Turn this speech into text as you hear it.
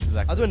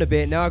Exactly. I was doing a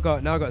bit. Now I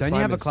got. Don't you have a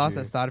assignments class to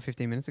that do. started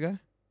 15 minutes ago?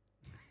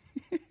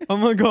 Oh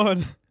my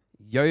god.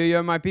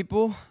 Yo, my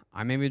people.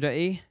 I'm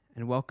EP.3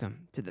 and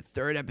welcome to the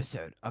 3rd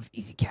episode of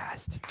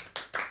EasyCast.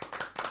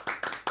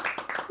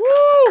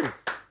 Woo!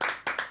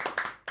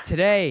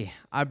 Today,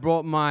 I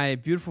brought my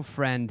beautiful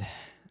friend,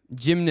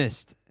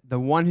 gymnast, the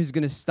one who's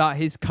going to start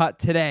his cut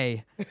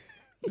today,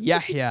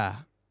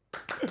 Yahya.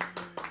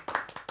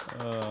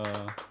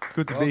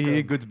 Good to be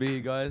here. Good to be here,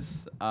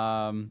 guys.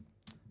 I'm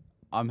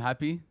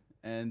happy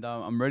and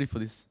I'm ready for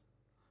this.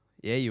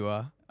 Yeah, you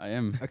are. I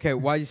am. Okay,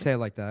 why you say it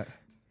like that?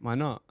 Why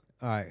not?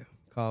 All right,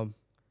 calm.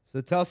 So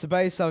tell us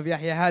about yourself,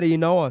 Yahya. How do you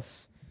know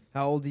us?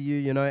 How old are you?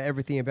 You know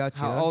everything about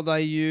you. How old are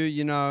you?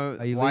 You know,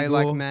 Are you why legal?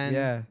 you like men?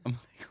 Yeah.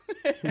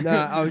 No,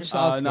 I was just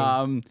asking. No,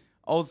 I'm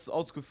old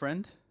school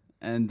friend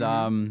and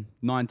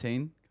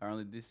 19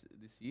 currently this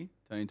year,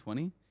 turning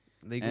 20.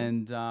 Legal.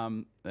 And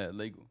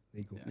legal.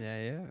 Legal.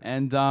 Yeah.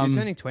 And You're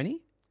turning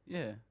 20?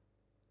 yeah.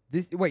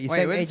 Wait, you're Wait,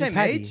 saying we're the age same is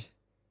Hadi? age?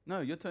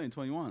 No, you're turning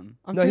 21.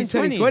 I'm No, he's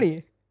turning 20.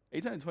 Are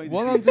you turning 20?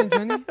 What? I'm turning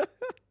 20?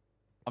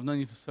 I've known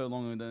you for so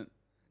long. I don't.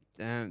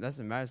 Damn, that's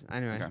embarrassing.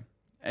 Anyway. Okay.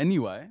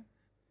 Anyway,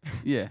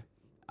 yeah.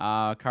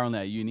 Currently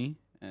at uni,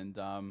 and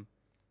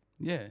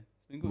yeah, it's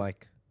been good.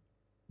 Mike.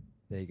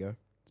 There you go.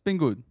 It's been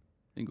good.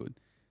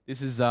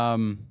 This is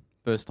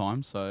first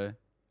time, so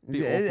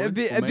A awkward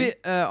bit, for me.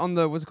 on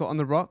the what's it called, on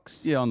the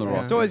rocks. Yeah, on the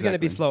rocks. It's always going to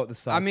be exactly. slow at the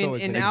start. I It's mean,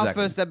 always in gonna be- our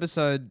Exactly. first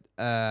episode,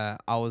 I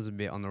was a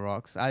bit on the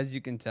rocks, as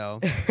you can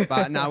tell.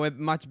 But now we're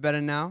much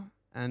better now,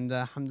 and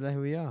alhamdulillah,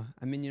 here we are.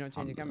 I mean, you're not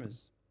changing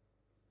cameras.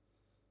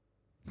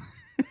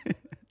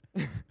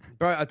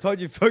 Bro, I told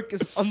you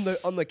focus on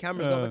the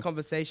cameras, not the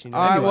conversation.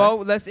 All right, Anyway. well,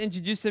 let's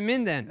introduce him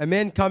in then.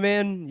 Amin, come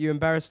in. You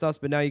embarrassed us,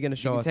 but now you're going to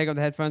You show can us. take off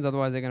the headphones,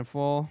 otherwise they're gonna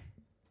fall.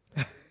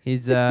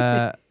 He's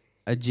a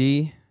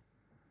G.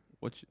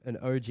 Watch. An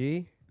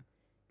OG.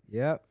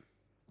 Yep.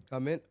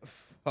 Come in.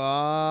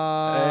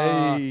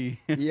 Hey.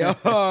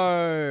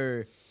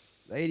 Yo.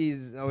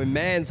 Ladies,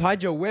 mans,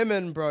 hide your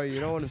women, bro. You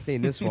don't want to see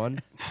in this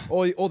one.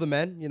 or the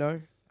men, you know.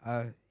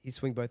 You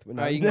swing both.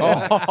 No, You can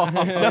no.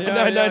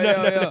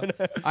 go.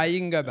 No. You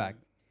can go back.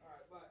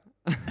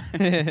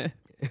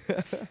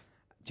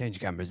 Change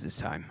cameras this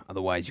time,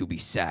 otherwise you'll be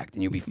sacked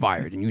and you'll be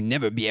fired and you'll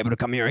never be able to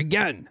come here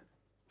again.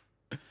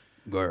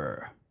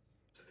 Grr.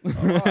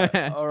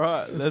 All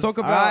right. Let's talk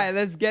All about. right,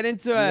 let's get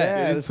into it.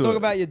 Yeah, let's into talk it.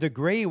 about your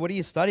degree. What are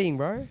you studying,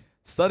 bro?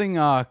 Studying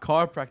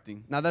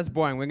chiropractic. Now that's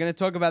boring. We're going to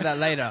talk about that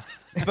later.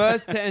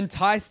 First, to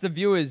entice the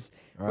viewers,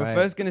 we're Right.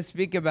 first going to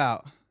speak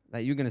about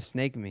that you're going to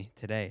snake me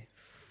today.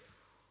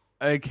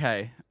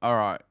 Okay. All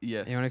right.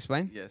 Yes. You want to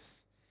explain?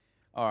 Yes.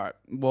 All right.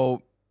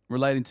 Well,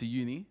 relating to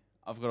uni,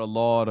 I've got a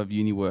lot of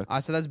uni work,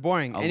 So that's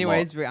boring. A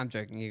Anyways, I'm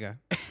joking. You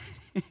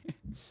go.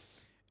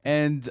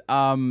 and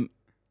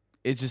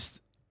it's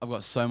just I've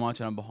got so much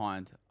and I'm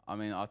behind. I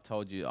mean, I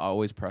told you I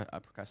always I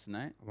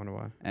procrastinate, I wonder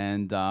why.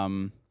 and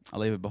I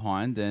leave it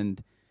behind,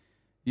 and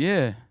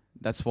yeah,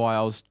 that's why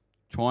I was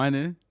trying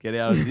to get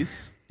out of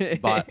this.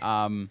 But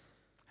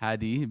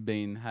Hadi,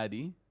 being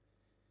Hadi,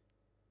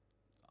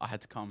 I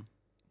had to come.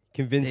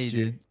 Convinced Yeah, you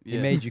you. did. He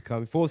Yeah. made you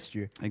come. Forced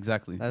you.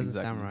 Exactly. That doesn't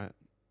exactly. sound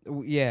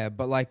right. Yeah,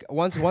 but like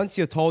once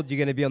you're told you're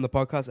going to be on the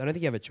podcast, I don't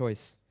think you have a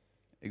choice.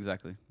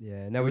 Exactly.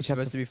 Yeah. Now Now we're we just have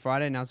supposed to be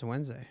Friday, now it's a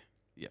Wednesday.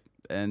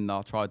 And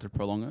I tried to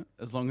prolong it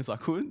as long as I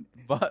could,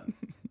 but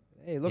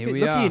Hey, look Here at we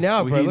you are.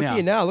 now, We're bro. here Look now. at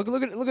you now.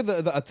 Look at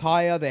the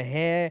attire, the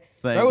hair.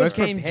 Thank Bro you. was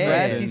Bro came prepared.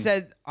 dressed. He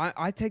said,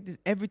 I take this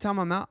every time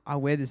I'm out. I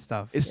wear this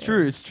stuff. it's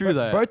true. It's true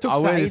though. Bro took I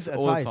wear Saeed's this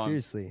all the attire time.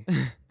 seriously.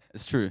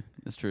 It's true.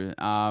 It's true.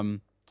 Shout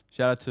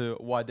out to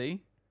YD.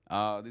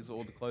 These are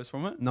all the clothes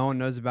from it. No one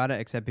knows about it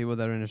except people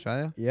that are in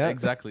Australia. Yeah.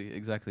 Exactly.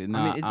 Nah,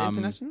 I mean, it's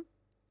international.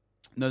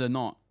 No, they're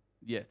not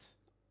yet.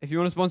 If you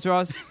want to sponsor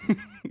us,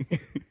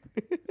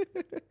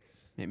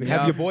 hit me We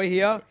have up. your boy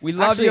here. We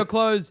love Actually, your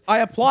clothes. I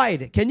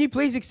applied. Can you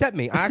please accept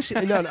me? I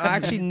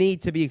actually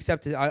need to be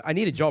accepted. I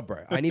need a job,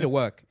 bro. I need to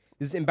work.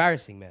 This is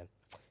embarrassing, man.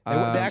 They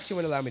actually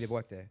won't allow me to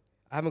work there.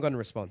 I haven't gotten a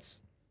response.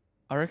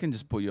 I reckon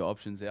just put your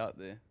options out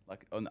there,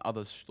 like on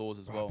other stores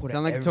as well. put it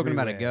Sound like you're talking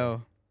about a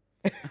everywhere. girl.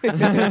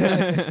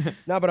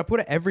 No, but I put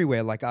it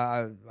everywhere. Like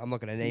I'm not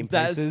gonna name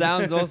That places.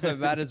 sounds also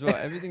bad as well.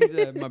 Everything's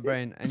in my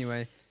brain.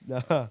 Anyway,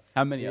 No.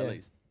 How many Yeah. at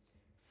least?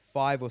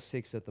 5 or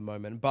 6 at the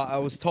moment. But I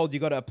was told you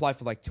got to apply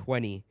for like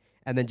 20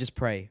 and then just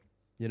pray.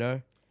 You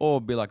know,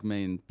 Or be like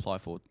me and apply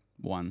for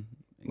one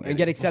and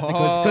get accepted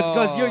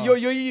because you're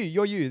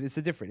you. It's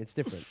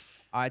different.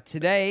 all right.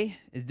 Today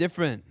is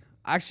different.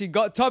 I actually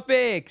got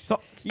topics.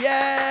 Yay!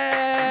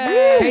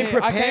 Came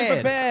I came prepared.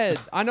 prepared.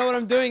 I know what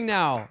I'm doing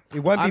now. It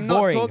won't be I'm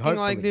boring, not talking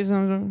like this.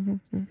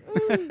 I'm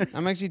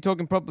actually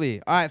talking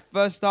properly. All right.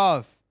 First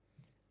off,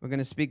 we're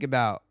gonna speak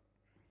about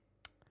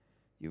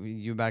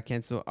you about to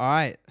cancel. All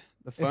right.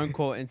 The phone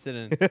call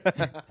incident.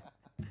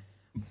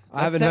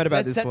 I haven't heard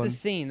about this one.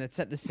 Let's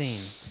set the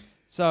scene.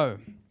 So,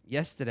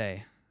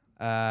 yesterday,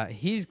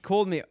 he's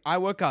called me. I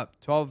woke up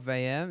 12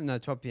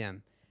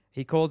 p.m.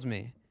 He calls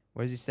me.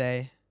 What does he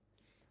say?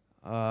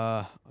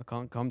 I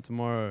can't come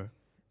tomorrow.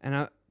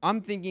 And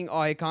I'm thinking,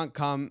 he can't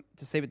come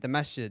to sleep at the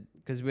masjid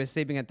because we're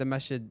sleeping at the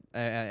masjid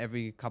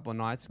every couple of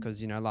nights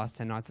because, last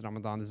 10 nights of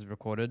Ramadan, this is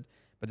recorded.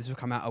 But this will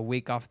come out a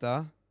week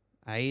after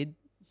Eid.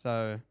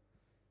 So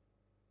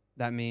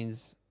that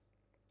means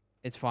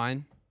it's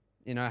fine.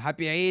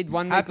 Happy Eid,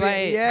 one week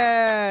late.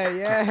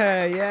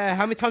 Yeah.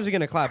 How many times are we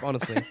going to clap,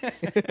 honestly?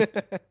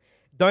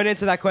 Don't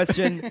answer that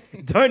question.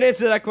 Don't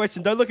answer that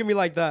question. Don't look at me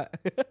like that.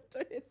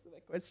 Don't answer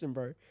that question,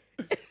 bro.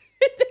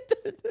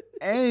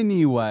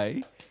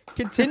 Anyway,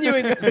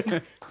 continuing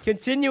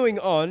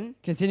on.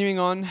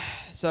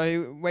 So he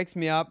wakes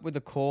me up with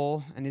a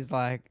call and he's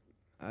like,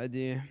 "Oh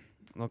dear,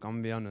 look, I'm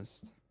gonna be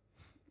honest.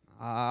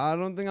 I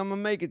don't think I'm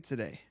gonna make it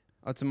today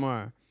or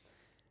tomorrow."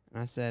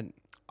 And I said,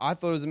 I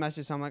thought it was a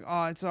message. So I'm like,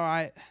 "Oh, it's all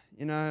right.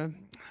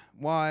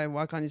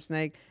 Why can't you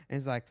snake?" And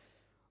he's like,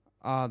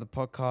 "The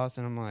podcast."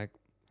 And I'm like,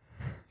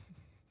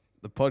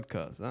 "The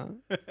podcast, huh?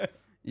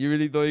 You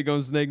really thought you were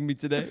gonna snake me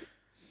today?"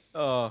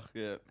 oh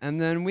yeah. And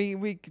then we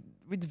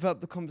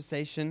developed the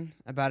conversation,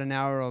 about an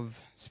hour of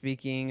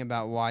speaking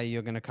about why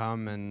you're going to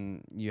come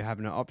and you have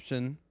no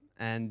option.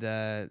 And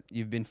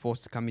you've been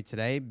forced to come here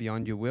today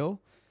beyond your will.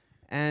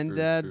 And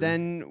True.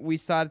 then we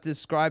started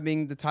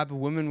describing the type of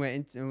women we're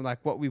into, like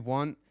what we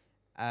want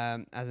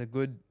as a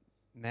good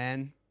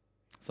man.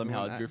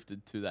 Somehow I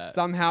drifted to that.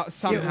 Somehow.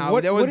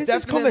 What there was is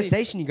this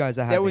conversation you guys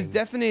are having? There was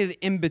definitely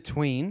in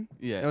between.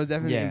 Yeah. There was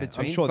definitely in Yeah,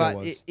 between. I'm sure but there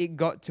was. it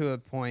got to a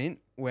point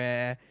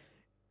where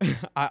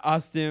I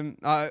asked him.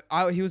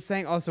 He was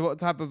saying, "Oh, so what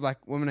type of like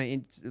woman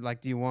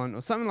do you want?"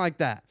 or something like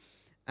that.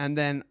 And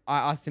then I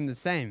asked him the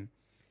same.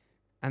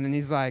 And then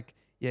he's like,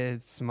 "Yeah,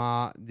 it's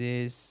smart.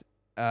 This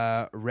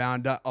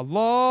rounder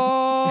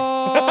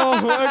Allah."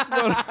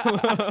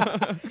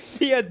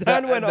 Yeah,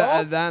 Dan went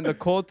off. Then the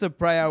call to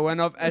prayer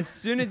went off as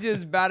soon as he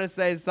was about to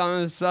say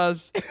something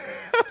sus.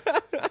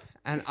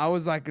 And I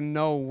was like,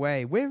 "No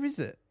way. Where is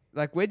it?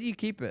 Like, where do you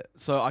keep it?"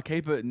 So I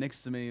keep it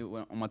next to me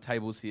on my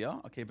tables here.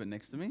 I keep it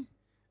next to me.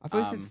 I thought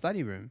you said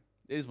study room.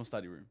 It is my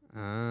study room.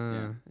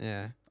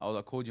 Yeah.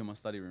 I called you in my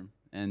study room,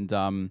 and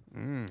I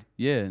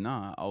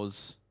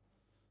was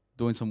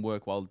doing some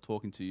work while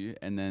talking to you,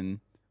 and then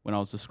when I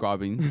was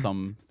describing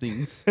some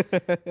things,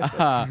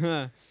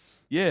 the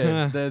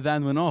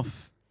van went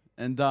off,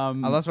 and I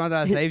lost my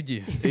dad. I saved you.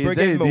 he Bro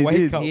gave him a he wake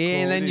did. up.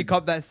 Yeah, and then He you did.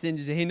 cop that sin.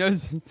 He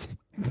knows.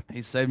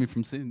 He saved me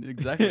from sin.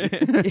 Exactly.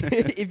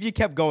 If you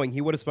kept going, he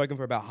would have spoken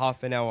for about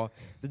half an hour.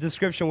 The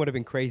description would have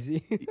been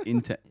crazy.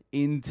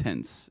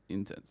 Intense.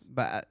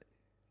 But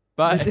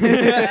But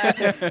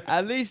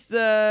at least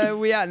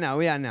we out now.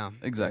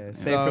 exactly. Yeah,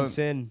 saved from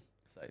sin.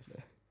 Safe.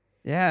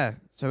 Yeah.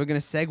 So we're gonna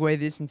segue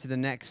this into the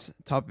next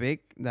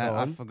topic that Go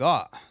I on.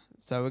 forgot.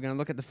 So we're gonna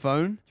look at the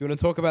phone. Do you want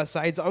to talk about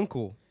Said's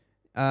uncle?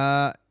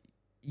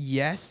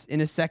 Yes. In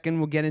a second,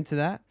 we'll get into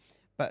that.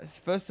 But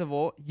first of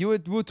all, we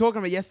were talking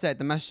about yesterday at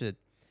the masjid.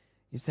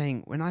 You're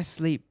saying when I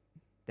sleep,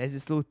 there's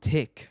this little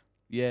tick,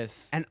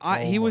 Yes. and Oh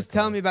he my was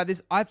telling God. me about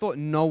this. I thought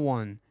no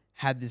one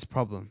had this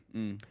problem.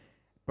 Mm.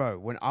 Bro,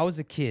 when I was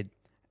a kid,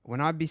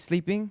 when I'd be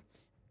sleeping,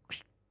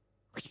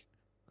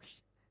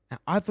 and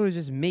I thought it was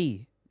just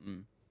me,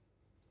 Mm.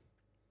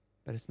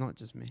 but it's not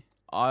just me.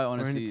 I We're in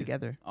it honestly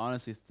together.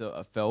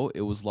 I felt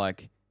it was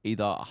like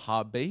either a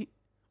heartbeat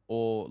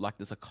or like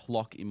there's a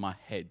clock in my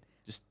head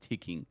just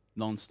ticking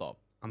nonstop.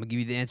 I'm gonna give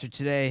you the answer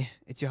today.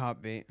 It's your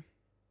heartbeat.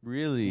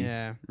 Really?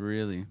 Yeah.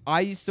 Really?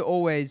 I used to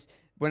always,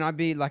 when I'd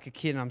be like a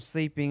kid and I'm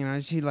sleeping and I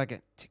just hear like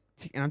a tick,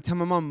 tick, and I'm telling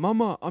my mom,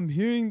 "Mama, I'm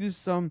hearing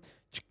this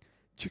chick,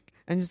 chick,"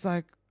 and it's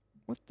like,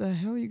 what the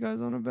hell are you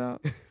guys on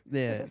about?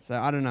 Yeah. So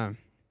I don't know.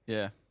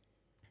 Yeah.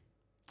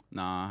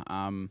 Nah.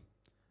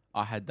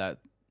 I had that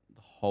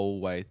the whole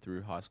way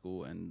through high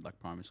school and like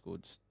primary school,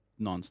 just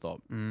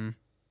nonstop.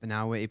 But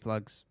now we're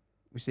earplugs.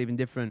 We're sleeping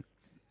different.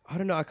 I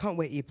don't know. I can't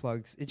wear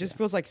earplugs. It just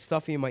feels like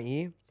stuffy in my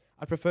ear.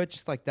 I prefer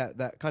just like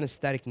that kind of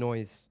static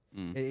noise.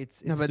 Mm.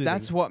 It's No, but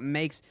that's soothing. what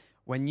makes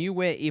when you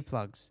wear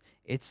earplugs.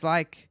 It's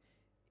like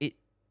it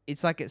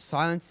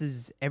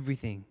silences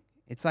everything.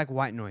 It's like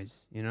white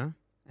noise,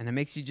 and it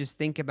makes you just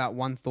think about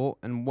one thought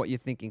and what you're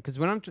thinking. Because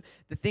when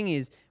the thing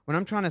is, when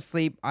I'm trying to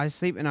sleep, I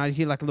sleep and I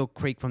hear like a little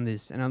creak from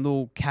this and a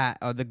little cat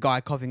or the guy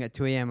coughing at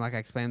 2 a.m. Like I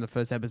explained in the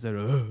first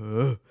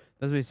episode.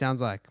 That's what it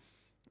sounds like,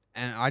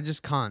 and I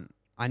just can't.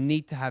 I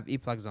need to have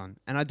earplugs on,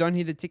 and I don't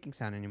hear the ticking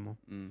sound anymore.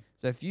 Mm.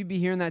 So if you be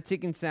hearing that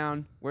ticking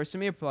sound, wear some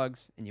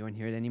earplugs, and you won't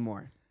hear it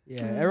anymore.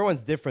 Yeah,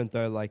 everyone's different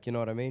though. Like, you know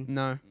what I mean?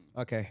 No.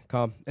 Okay,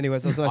 calm.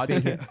 Anyways, that's nice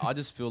being here. I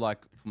just feel like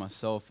for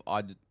myself,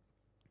 I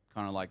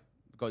kind of like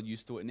got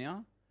used to it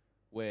now,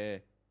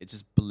 where it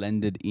just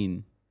blended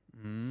in.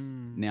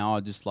 Now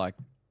I just like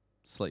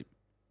sleep.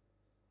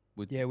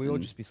 Yeah, we all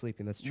just be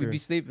sleeping. That's true. We'd be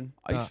sleeping.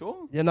 Are you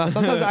sure? Yeah, no.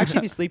 Sometimes I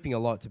actually be sleeping a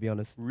lot, to be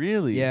honest.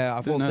 Really? Yeah,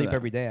 I fall Didn't know asleep that.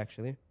 every day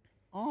actually.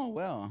 Oh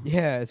wow.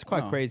 Yeah, it's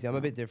quite Oh. crazy. I'm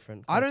a bit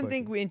different. I don't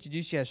think we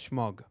introduced you as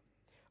Schmog.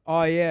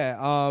 Oh yeah.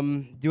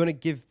 Do you want to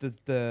give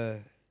the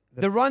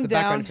rundown?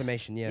 background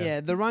information? Yeah.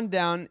 Yeah, the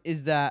rundown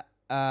is that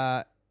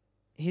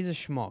he's a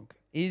Schmog.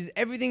 He's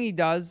everything he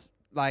does.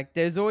 Like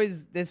there's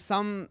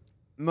some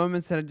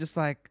moments that are just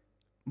like,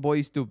 boy,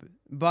 you stupid.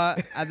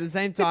 But at the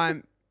same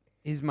time,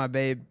 he's my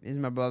babe. He's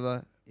my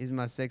brother. He's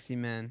my sexy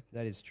man.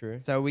 That is true.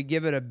 So we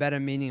give it a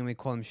better meaning and we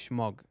call him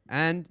Schmog.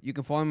 And you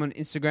can follow him on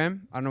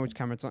Instagram. I don't know which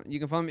camera it's on. You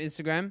can follow him on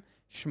Instagram.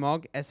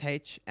 Schmog,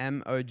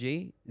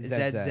 SHMOG,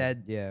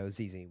 ZZ. Yeah, it was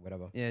easy.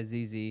 Whatever. Yeah,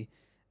 ZZ,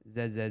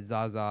 ZZ,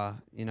 Zaza.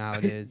 You know how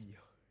it is.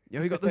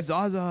 Yo, he got the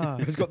Zaza.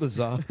 He's got the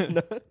czar.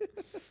 No.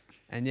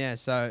 And yeah,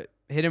 so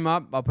hit him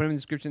up. I'll put him in the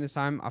description this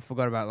time. I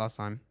forgot about it last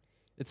time.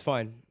 It's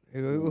fine.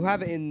 We'll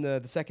have it in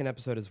the second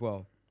episode as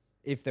well.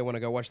 If they want to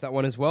go watch that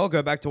one as well,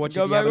 go back to watch it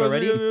if you haven't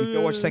already.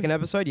 Go watch the second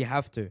episode. You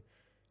have to.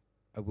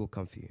 I will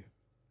come for you.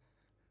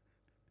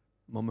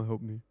 Mama,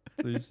 help me,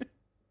 please.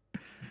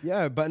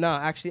 Yeah, but no,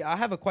 actually, I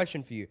have a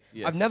question for you.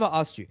 Yes. I've never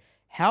asked you.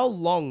 How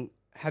long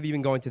have you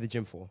been going to the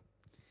gym for?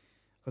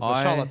 Because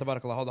mashallah,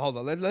 tabarakallah. Hold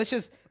on. Let's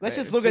just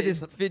look at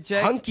this fit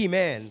check. hunky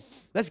man.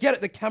 Let's get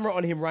the camera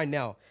on him right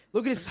now.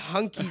 Look at this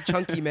hunky,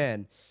 chunky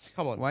man.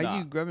 Come on. Why Nah. are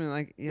you grabbing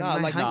like Nah,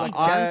 my like, hunky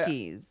nah,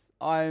 chunkies?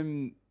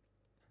 I'm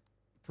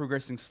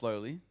progressing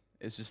slowly.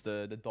 It's just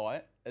the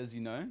diet, as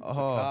you know.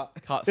 Oh.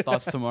 Cut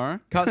starts tomorrow.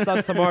 Cut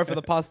starts tomorrow for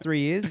the past 3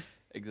 years.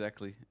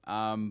 Exactly.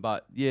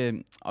 But yeah,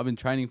 I've been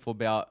training for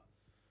about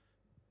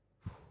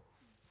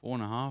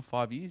 4.5,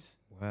 5 years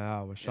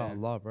Wow,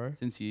 mashallah, bro.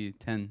 since year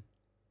 10.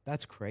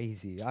 That's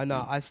crazy. I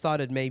know. I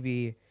started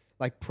maybe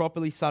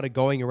properly started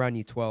going around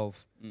year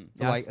 12. Mm.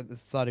 For, Yeah, at the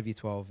start of year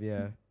 12,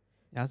 yeah.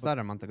 Yeah, I started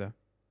a month ago.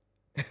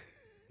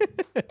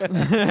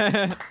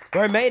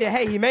 Bro made it.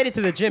 Hey, he made it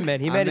to the gym,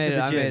 man. He made it to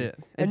the I gym. made it.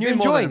 And It's you're been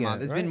more than enjoying a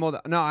month. it, It's right? been more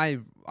than no.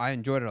 I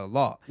enjoyed it a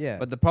lot. Yeah.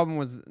 But the problem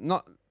was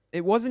not.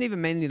 It wasn't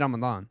even mainly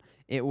Ramadan.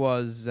 It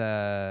was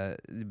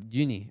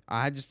uni.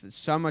 I had just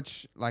so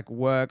much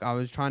work.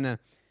 I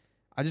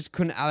just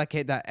couldn't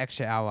allocate that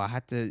extra hour. I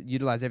had to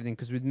utilize everything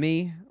because with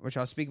me, which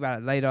I'll speak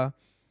about it later,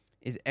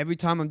 is every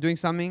time I'm doing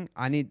something,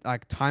 I need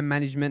time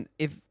management.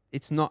 If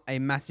it's not a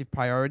massive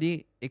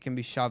priority, it can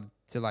be shoved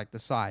to the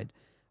side.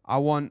 I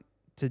want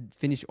to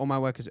finish all my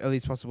work as early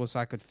as possible so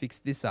I could fix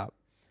this up.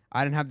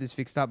 I didn't have this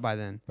fixed up by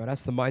then. But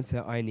that's the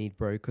mindset I need,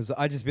 bro. Because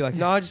I just be like,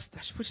 no, I just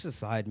push it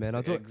aside, man.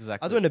 I'll do it.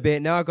 Exactly. I'll do it in a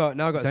bit. Now I got.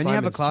 Don't you have a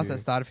assignments class due. that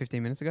started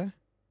 15 minutes ago?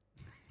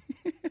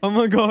 Oh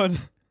my god.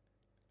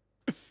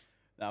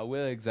 No,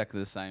 we're exactly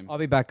the same. I'll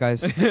be back,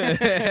 guys.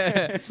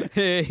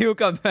 He'll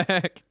come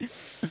back.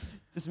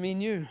 Just me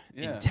and you.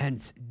 Yeah.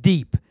 Intense,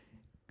 deep,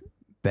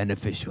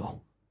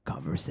 beneficial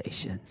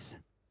conversations.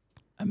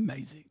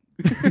 Amazing.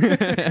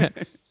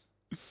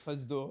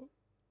 Close the door.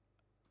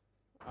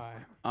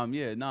 Alright.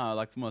 Yeah,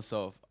 no, for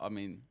myself, I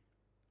mean,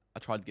 I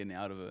tried getting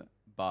out of it,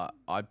 but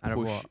I Out of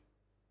push what?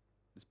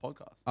 this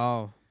podcast.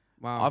 Oh,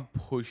 wow. I've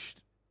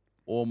pushed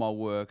all my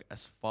work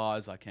as far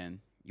as I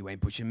can. You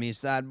ain't pushing me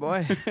aside,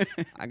 boy.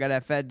 I got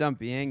that fat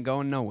dump. You ain't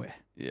going nowhere.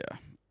 Yeah,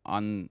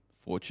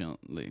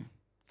 unfortunately.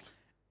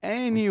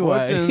 Anyway.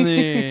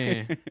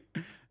 Unfortunately.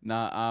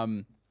 Nah,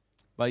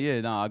 but yeah,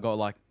 no, I got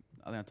I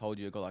think I told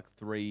you I got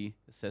 3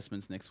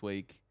 assessments next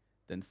week,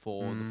 then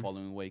 4 the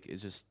following week.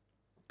 It's just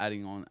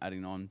adding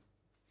on.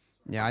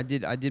 Yeah, I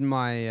did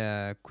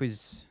my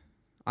quiz.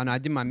 Oh no, I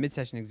did my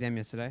mid-session exam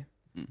yesterday.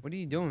 Mm. What are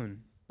you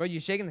doing? Bro, you're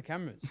shaking the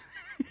cameras.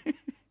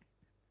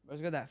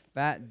 Bro's got that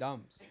fat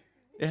dumps.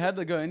 It had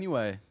to go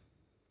anyway.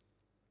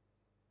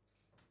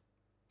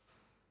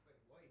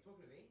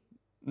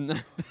 Nah,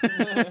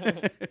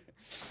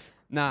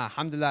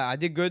 alhamdulillah, I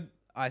did good.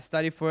 I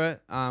studied for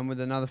it with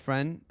another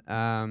friend.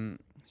 Shout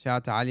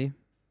out to Ali.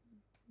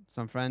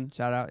 Some friend,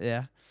 shout out,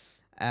 yeah.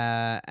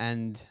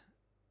 And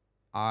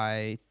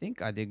I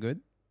think I did good.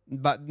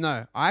 But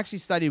no, I actually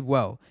studied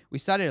well. We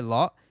studied a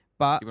lot,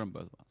 but... You were on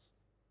both of us.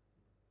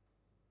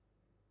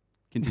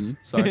 Continue.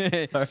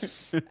 Sorry.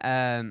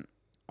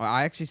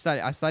 I actually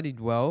studied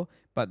well,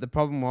 but the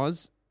problem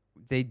was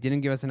they didn't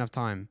give us enough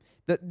time.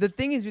 The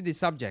thing is with this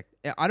subject,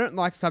 I don't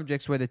like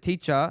subjects where the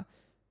teacher,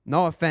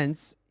 no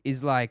offense,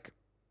 is I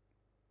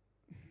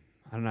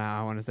don't know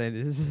how I want to say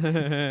this,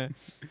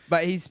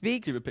 but he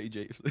speaks. Keep it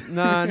PG.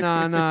 No.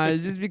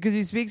 It's just because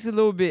he speaks a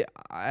little bit.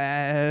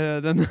 I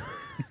don't know.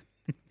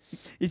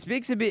 He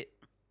speaks a bit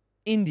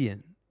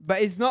Indian,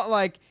 but it's not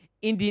like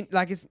Indian.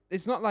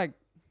 It's not like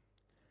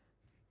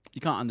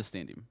You can't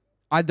understand him.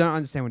 I don't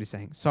understand what he's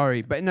saying.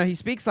 Sorry, but no, he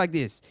speaks like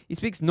this. He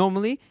speaks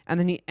normally, and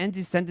then he ends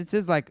his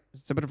sentences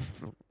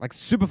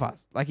super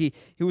fast. He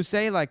will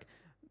say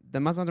the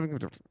Muslim,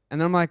 and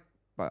then I'm like,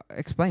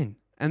 explain.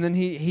 And then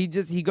he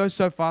goes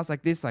so fast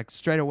like this,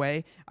 straight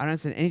away. I don't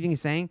understand anything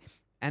he's saying.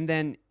 And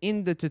then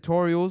in the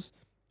tutorials,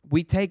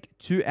 we take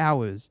 2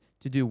 hours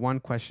to do one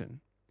question.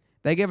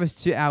 They gave us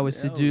 2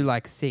 hours to do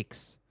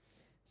 6.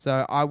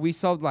 So we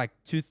solved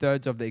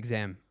 2/3 of the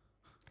exam.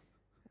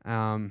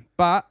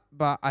 But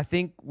I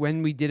think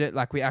when we did it,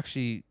 I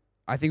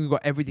think we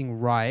got everything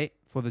right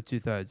for the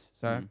 2/3.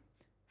 So,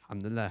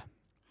 alhamdulillah.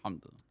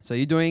 Alhamdulillah. So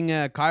you're doing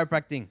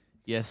chiropractic.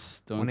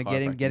 Yes, doing Want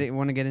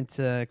to get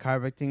into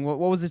chiropractic? What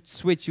was the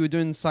switch? You were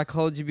doing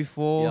psychology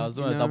before. Yeah, I was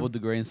doing a double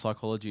degree in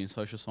psychology and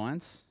social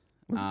science.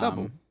 What's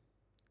double?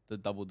 The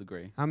double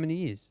degree, How many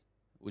years?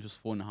 which was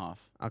 4.5.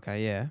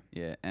 Okay, yeah.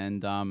 Yeah,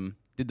 and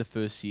did the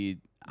first year.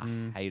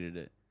 I hated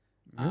it.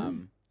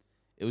 Really?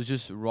 It was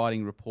just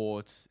writing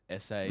reports,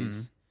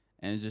 essays,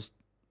 and it just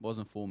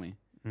wasn't for me.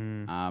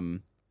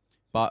 Mm.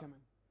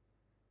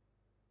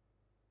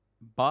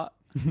 But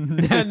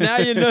now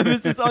you're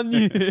nervous. It's on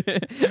you.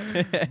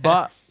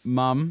 but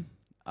mum,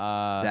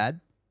 Dad.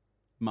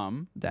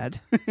 mum, Dad.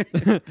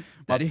 my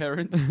Daddy?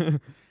 parents,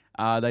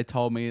 they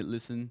told me,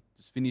 listen,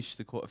 just finish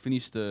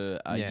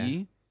the Yeah.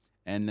 year,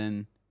 and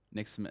then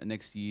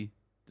next year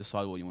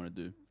decide what you want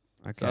to do.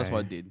 Okay. So that's what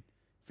I did.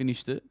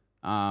 Finished it.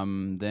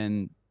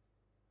 Then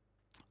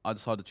I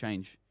decided to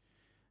change,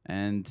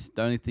 and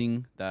the only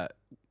thing that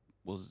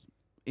was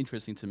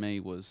interesting to me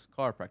was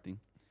chiropractic,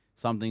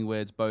 something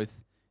where it's both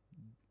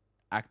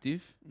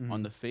active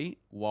on the feet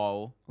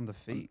while On the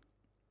feet.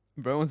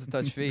 Bro wants to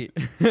touch feet.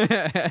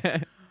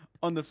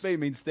 on the feet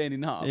means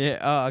standing up. Yeah.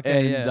 Oh,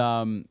 okay. And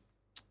yeah.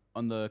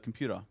 on the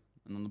computer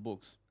and on the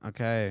books.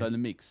 Okay. So the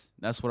mix.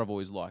 That's what I've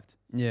always liked.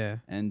 Yeah.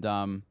 And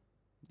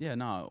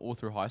all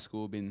through high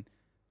school, I've been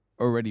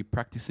already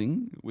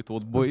practicing with all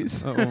the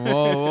boys. Oh,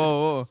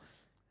 whoa.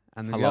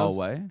 And the Halal girls?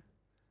 way.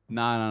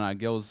 No.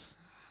 Girls,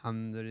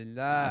 Alhamdulillah.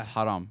 that's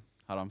haram.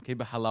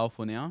 Keep it halal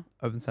for now.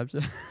 Open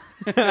subject.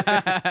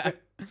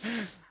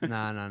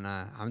 Nah.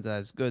 Alhamdulillah,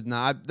 it's good.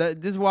 Nah, this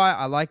is why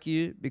I like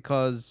you,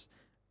 because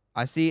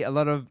I see a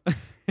lot of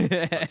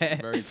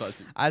Very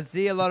touching. I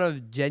see a lot of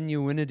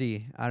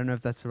genuinity. I don't know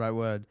if that's the right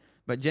word,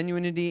 but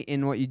genuinity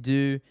in what you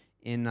do.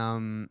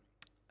 In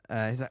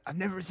he's like, I've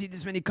never received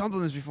this many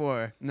compliments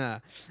before. Nah,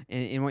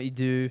 in what you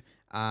do.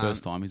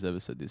 First time he's ever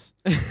said this.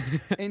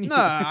 No,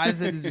 I've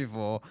said this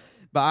before,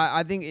 but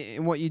I think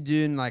in what you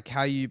do and like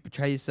how you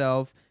portray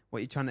yourself, what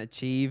you're trying to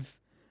achieve,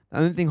 the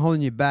only thing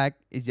holding you back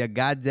is your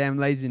goddamn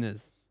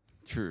laziness.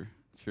 True.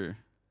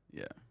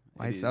 Yeah.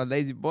 Why it you so is.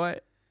 lazy, boy?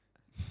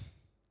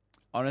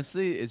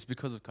 Honestly, it's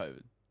because of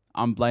COVID.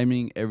 I'm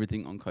blaming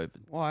everything on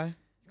COVID. Why?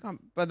 You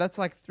can't. But that's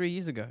like 3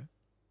 years ago.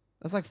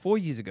 That's like 4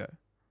 years ago.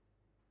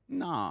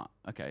 Nah.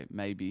 Okay,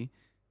 maybe.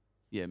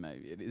 Yeah,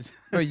 maybe it is.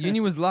 Bro, uni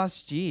was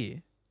last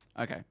year.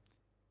 Okay.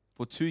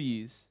 For 2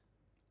 years,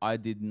 I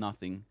did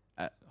nothing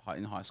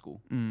in high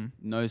school.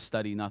 No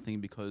study, nothing,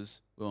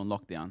 because we were on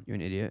lockdown. You're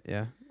an idiot.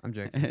 Yeah, I'm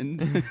joking.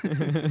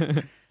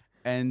 And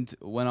and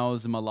when I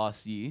was in my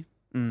last year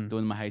Mm.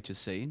 doing my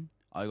HSC,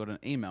 I got an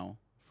email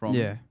from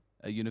Yeah.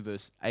 a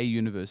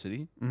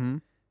university Mm-hmm.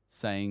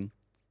 saying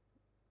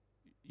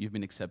you've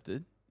been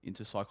accepted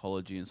into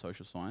psychology and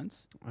social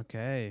science.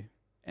 Okay.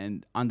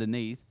 And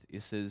underneath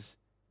it says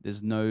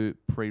there's no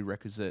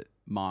prerequisite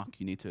mark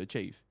you need to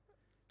achieve.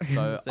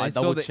 So, So I I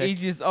saw double the checked.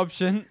 easiest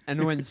option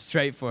and went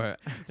straight for it.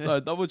 So I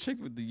double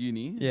checked with the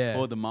uni, Yeah.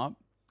 called them up,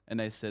 and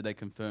they said they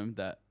confirmed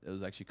that it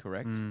was actually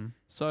correct. Mm.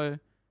 So I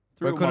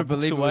threw all my couldn't books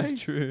believe it away.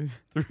 was true.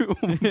 Threw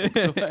all my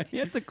books away. You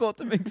had to call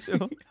to make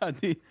sure. I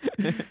did.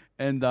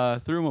 And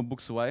threw my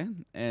books away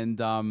and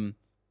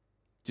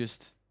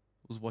just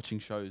was watching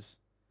shows.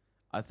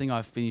 I think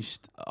I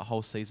finished a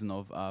whole season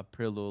of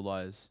Pretty Little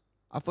Liars.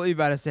 I thought you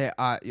were about to say,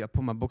 I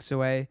put my books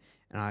away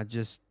and I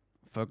just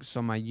focused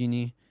on my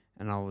uni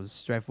and I was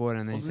straightforward.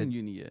 And I then you wasn't in said,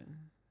 uni yet.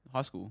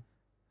 High school.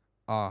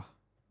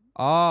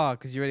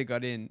 because you already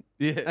got in.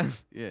 Yeah.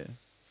 Yeah.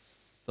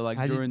 So like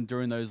How'd you-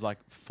 during those like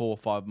 4 or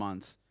 5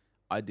 months,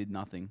 I did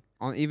nothing.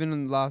 Even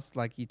in the last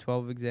like year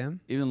 12 exam.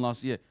 Even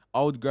last year,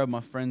 I would grab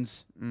my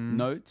friends' Mm.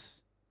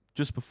 notes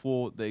just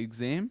before the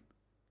exam,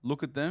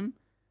 look at them,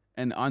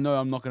 and I know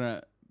I'm not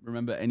gonna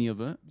remember any of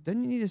it.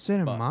 Don't you need a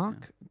certain But,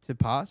 mark to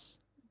pass?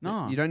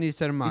 No, You don't need a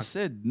certain It mark.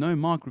 said no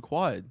mark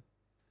required.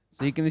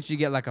 So you can literally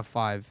get like a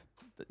 5.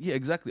 Yeah,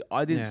 exactly.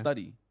 I didn't Yeah.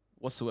 study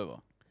whatsoever.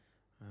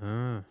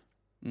 Ah.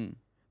 Mm.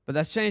 But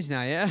that's changed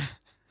now, yeah?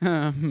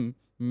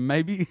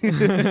 Maybe.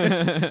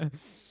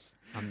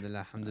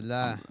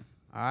 Alhamdulillah.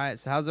 All right,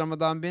 so how's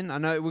Ramadan been? I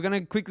know we're going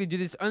to quickly do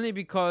this only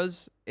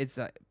because it's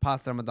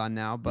past Ramadan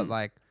now, but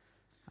like,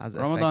 how's it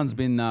Ramadan's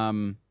affecting?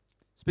 been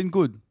it's been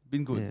good.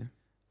 Been good.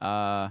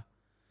 Yeah.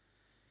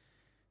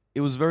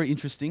 It was very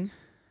interesting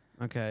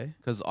Okay.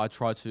 because I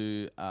try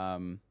to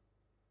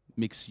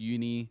mix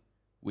uni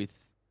with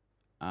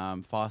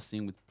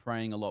fasting, with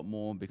praying a lot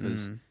more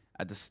because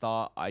at the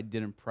start I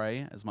didn't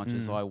pray as much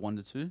as I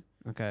wanted to,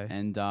 Okay.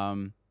 and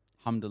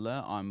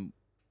alhamdulillah, I'm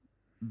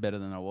better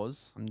than I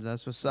was.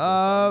 That's what's Before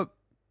I up.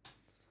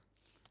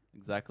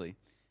 Exactly.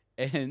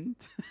 And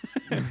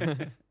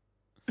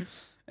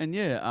and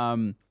yeah,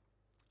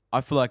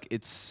 I feel like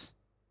it's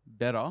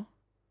better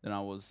than I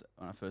was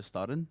when I first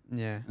started.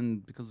 Yeah.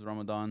 And because of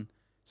Ramadan,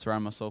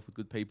 surround myself with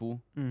good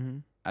people Mm-hmm.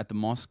 at the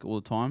mosque all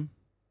the time.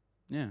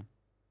 Yeah.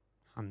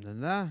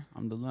 Alhamdulillah.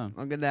 Alhamdulillah.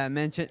 Look at that,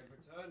 man.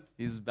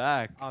 He's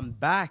back. I'm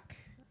back.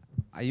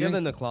 Are you Still in-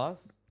 in the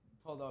class?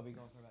 Told her I'll be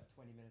gone for about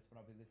 20 minutes, but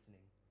I'll be listening.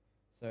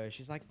 So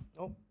she's like,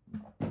 oh.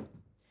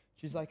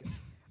 She's like,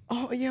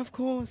 oh, yeah, of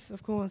course.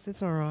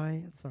 It's all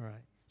right. It's all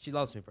right. She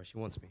loves me, bro. She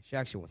wants me. She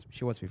actually wants me.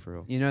 She wants me for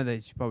real. You know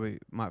that she probably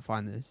might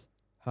find this.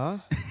 Huh?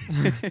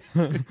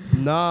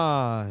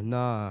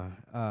 Nah.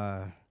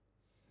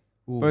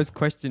 Ooh. Bro's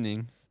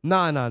questioning.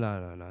 No.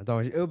 Don't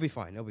worry. It'll be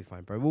fine,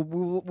 bro.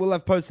 We'll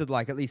have posted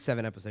like at least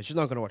 7 episodes. She's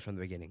not gonna watch from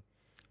the beginning,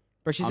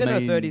 bro. She's I in her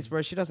mean- 30s,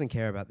 bro. She doesn't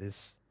care about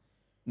this.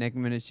 Next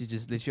minute, she's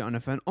just literally on her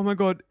phone. Oh my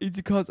God,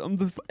 Easy Cuz, I'm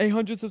the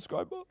 800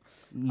 subscriber.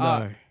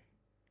 No.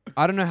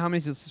 I don't know how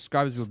many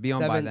subscribers we'll be on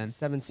by then.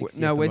 760.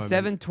 No, at the we're moment.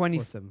 720.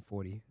 Or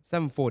 740.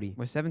 740.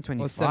 We're Or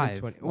 725.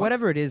 720.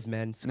 Whatever it is,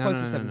 man. It's No, close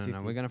no, to no, no, 750.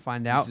 no. We're gonna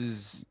find out. This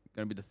is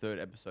going to be the 3rd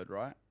episode,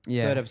 right?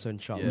 Yeah. Third episode,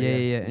 inshallah.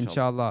 Yeah,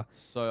 inshallah.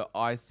 So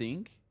I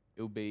think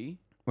it'll be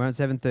We're at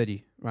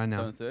 7:30 right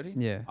now. 7:30.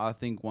 Yeah. I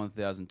think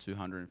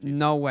 1,250.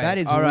 No way. That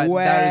is all right.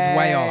 That is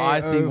way off.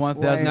 I think way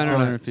 1,000 No, no, no.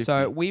 250.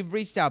 So we've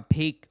reached our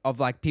peak of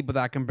like people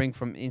that I can bring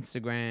from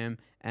Instagram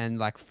and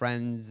like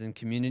friends and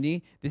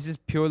community. This is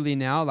purely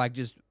now like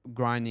just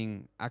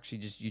grinding, actually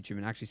just YouTube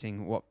and actually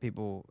seeing what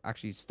people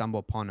actually stumble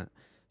upon it.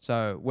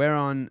 So we're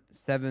on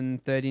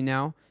 7:30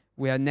 now.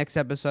 Our next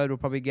episode will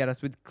probably get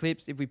us with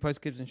clips. If we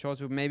post clips and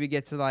shorts, we'll maybe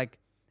get to like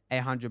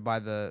 800 by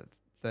the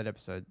 3rd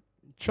episode.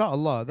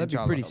 Inshallah. That'd be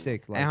pretty Inshallah.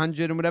 sick. Like,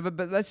 800 and whatever.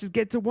 But let's just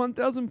get to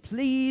 1,000,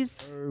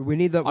 please. we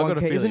need that I got a 1K.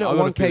 feeling- Isn't it I got a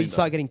 1K you feeling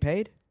start though. getting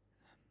paid?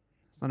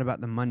 It's not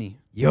about the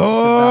money. Yo,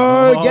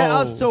 about- get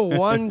us to Oh.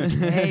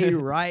 1K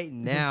right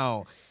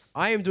now.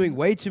 I am doing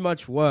way too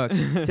much work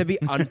to be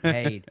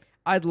unpaid.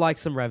 I'd like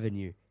some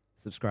revenue.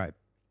 Subscribe.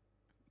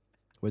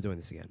 We're doing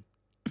this again.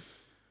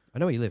 I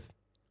know where you live.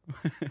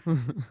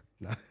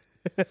 Nah.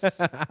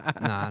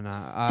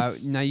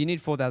 No, you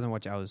need 4,000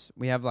 watch hours.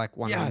 We have like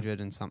 100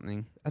 and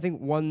something. I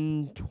think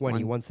 120,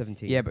 One-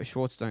 117. Yeah, but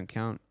shorts don't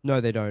count. No,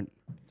 they don't.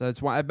 So it's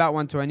about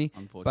 120.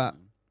 Unfortunately.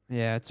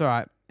 Yeah, it's all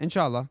right.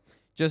 Inshallah.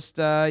 Just,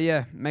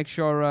 make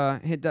sure,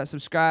 hit that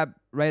subscribe,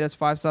 rate us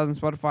 5 stars on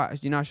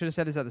Spotify. You know, I should have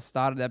said this at the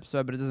start of the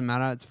episode, but it doesn't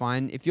matter. It's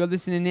fine. If you're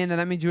listening in, then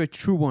that means you're a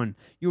true one.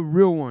 You're a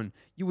real one.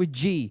 You're a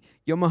G.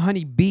 You're my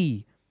honey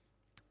bee.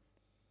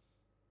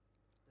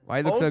 Why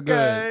you look so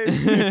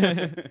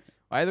good?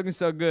 Why you looking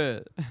so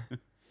good?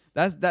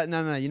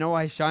 No. You know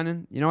why he's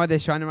shining? You know why they're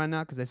shining right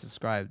now? Because they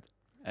subscribed.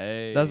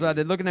 Hey. That's why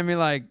they're looking at me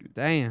like,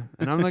 damn.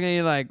 And I'm looking at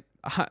you like,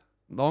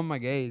 lower my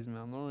gaze,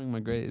 man. I'm lowering my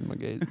gaze.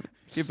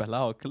 Keep a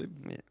loud clip.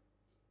 Yeah.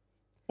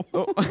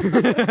 Oh.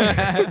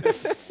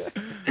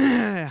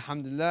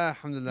 Alhamdulillah.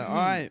 All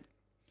right.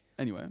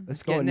 Anyway.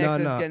 Let's get go. next, No,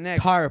 let's no. get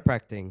next.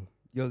 Chiropracting.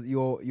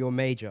 Your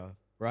major,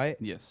 right?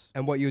 Yes.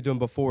 And what you were doing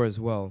before as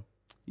well.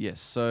 Yes.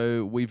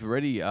 So we've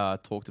already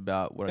talked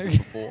about what I did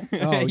before.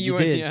 Oh, you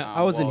weren't did. here.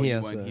 I wasn't while here.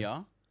 You weren't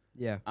so-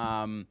 here.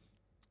 Yeah.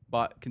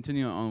 But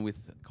continuing on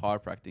with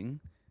chiropracting,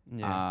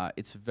 Yeah.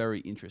 it's very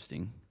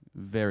interesting.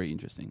 Very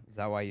interesting. Is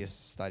that why you're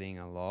studying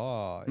a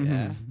lot?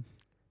 Mhm.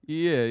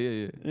 Yeah.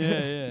 Yeah.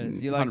 Yeah.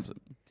 You like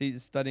 100%.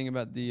 studying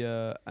about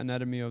the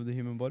anatomy of the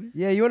human body?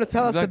 Yeah, you want to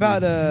tell us Exactly.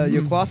 about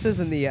your classes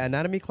and the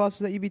anatomy classes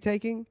that you be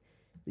taking?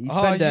 You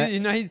Oh, spend you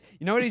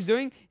know what he's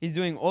doing? He's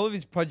doing all of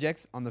his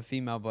projects on the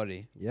female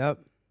body. Yep,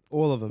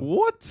 all of them.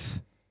 What?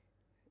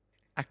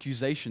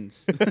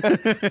 Accusations.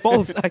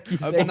 False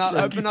accusations.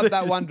 Open up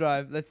that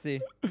OneDrive. Let's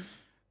see.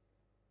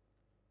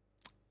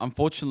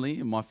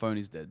 Unfortunately, my phone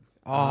is dead.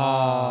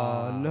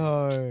 Oh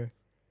no!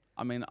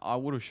 I mean, I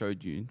would have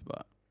showed you,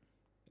 but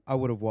I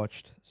would have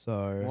watched.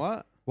 So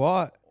What?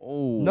 What?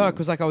 oh No,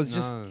 because like I was No.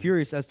 just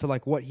curious as to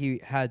like what he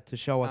had to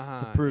show us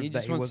to prove he that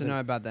just he wants to wasn't. know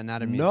about the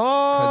anatomy. No!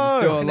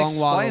 'Cause it's still I a can long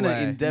while explain it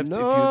away. in depth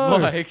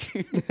No. if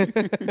you'd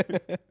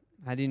like.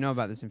 How do you know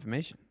about this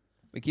information?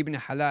 We're keeping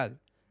it halal.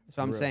 That's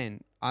what I'm Real.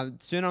 saying.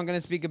 Soon I'm going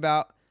to speak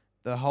about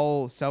the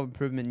whole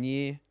self-improvement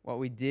year, what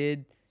we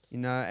did, you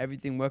know,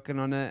 everything working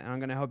on it. And I'm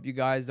going to help you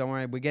guys. Don't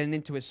worry. We're getting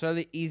into it,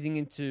 slowly easing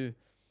into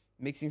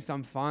mixing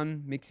some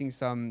fun, mixing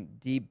some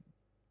deep,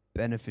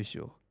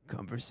 beneficial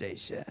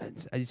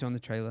conversations. As you saw in the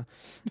trailer.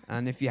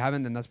 And if you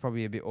haven't, then that's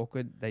probably a bit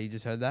awkward that you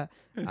just heard that.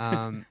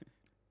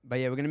 But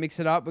yeah, we're going to mix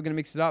it up.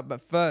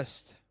 But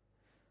first,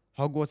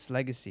 Hogwarts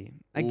Legacy,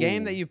 a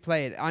game that Ooh. you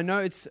played. I know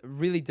it's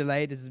really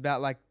delayed. This is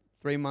about like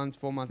 3 months,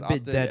 4 months It's a bit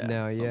after. dead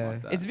now, something yeah.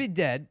 like that. It's a bit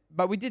dead,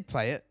 but we did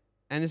play it,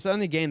 and it's the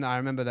only game that I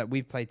remember that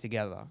we played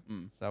together.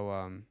 Mm. So,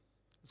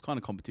 It's kind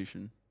of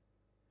competition.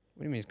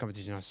 what do you mean it's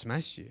competition? I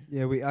smashed you,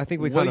 Yeah, I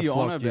think we What kind are of you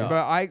on flopped you.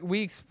 about? bro.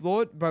 We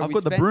explored, bro. I've we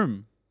got the spent-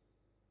 broom.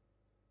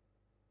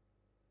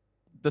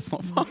 That's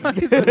not fun. No.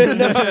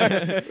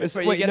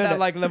 Bro, you Wait, get no, that no.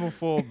 like level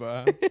 4,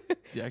 bro.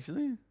 Yeah,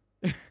 actually.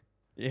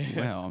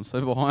 Yeah. Wow, I'm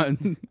so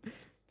behind.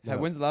 Hey,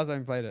 when's the last time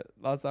you played it?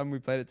 Last time we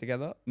played it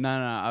together, No,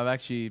 I've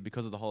actually,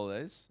 because of the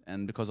holidays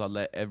and because I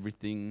let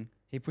everything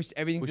he pushed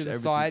everything Pushed to the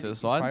everything side. to the His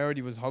side.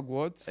 priority was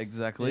Hogwarts.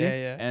 exactly.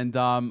 Yeah. And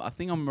I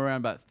think I'm around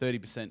about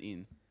 30%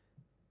 in.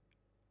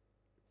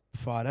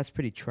 Fuck, that's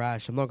pretty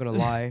trash. I'm not gonna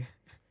lie.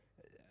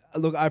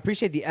 Look, I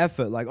appreciate the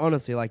effort. Like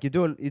honestly, like you're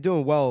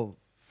doing well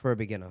for a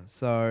beginner.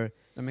 So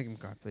Don't make him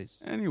cry, please.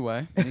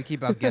 Anyway. Let me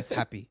keep our guests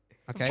happy.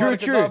 Okay. True.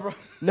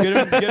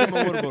 Get him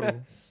a water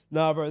bottle.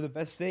 Nah, bro, the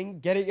best thing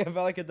getting a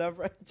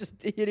Valakadabra, just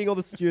hitting all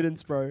the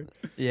students, bro.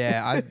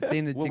 Yeah, I've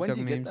seen the Well, when TikTok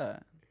do you memes. get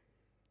that?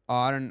 Oh,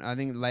 I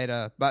think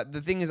later. But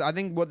the thing is, I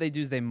think what they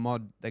do is they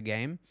mod the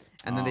game,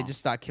 and then they Oh. just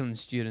start killing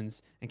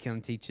students and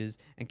killing teachers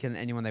and killing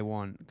anyone they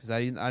want. Because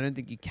I don't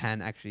think you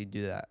can actually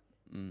do that.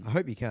 Mm. I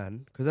hope you can,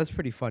 because that's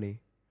pretty funny.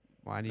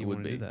 Why do It you would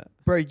want to do be. that?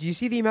 Bro, do you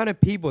see the amount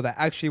of people that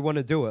actually want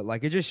to do it?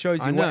 Like, it just shows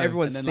I you know. what And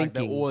everyone's And then like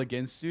thinking. they're all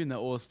against you and they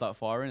all start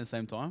firing at the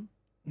same time.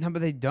 No,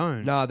 but they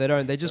don't. No, they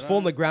don't. They just fall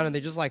on the ground and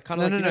they just like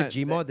kind of No, like no,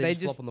 you know no. Gmod. They They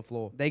just just- flop on the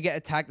floor. They get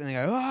attacked and they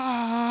go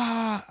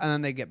ah, and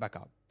then they get back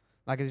up,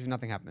 like as if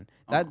nothing happened.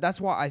 That's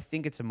why I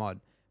think it's a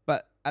mod.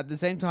 But at the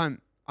same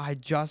time, I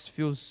just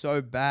feel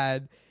so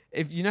bad.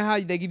 If you know how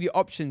they give you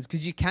options,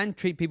 because you can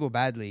treat people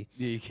badly.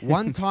 Yeah, you can.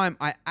 One time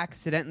I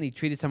accidentally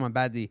treated someone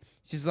badly.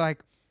 She's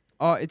like,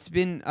 "Oh, it's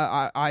been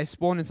I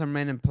spawned in some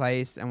random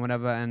place and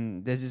whatever,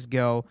 and there's this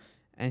girl,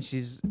 and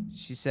she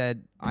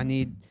said I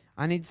need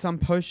some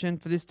potion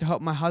for this to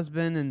help my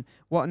husband and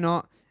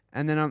whatnot."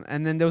 And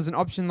then there was an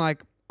option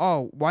like,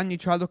 "Oh, why don't you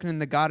try looking in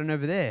the garden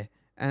over there?"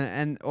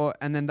 And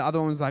then the other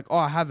one was like, "Oh,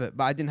 I have it,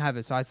 but I didn't have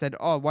it." So I said,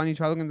 "Oh, why don't you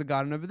try looking in the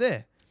garden over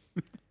there?"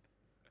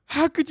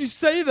 How could you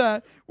say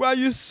that? Wow,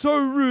 you're so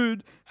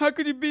rude. How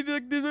could you be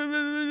like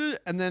this?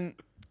 And then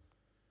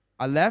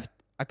I left.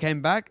 I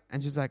came back,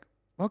 and she was like,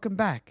 "Welcome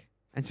back,"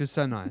 and she was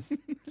so nice.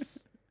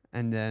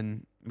 And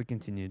then we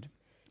continued,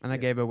 and I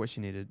gave her what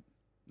she needed.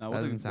 No,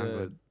 That doesn't sound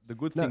good. The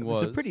good No, thing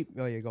was it's a pretty.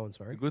 Oh yeah, go on.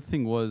 Sorry. the good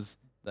thing was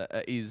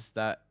that is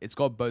that it's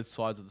got both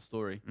sides of the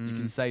story. You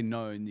can Mm. say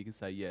no and you can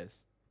say yes,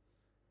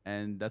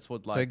 and that's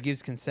what So it like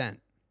gives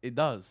consent. it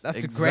does.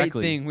 That's a great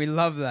Exactly. thing. We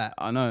love that.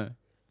 I know,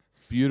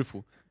 it's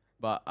beautiful,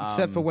 but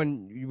Except for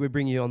when we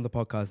bring you on the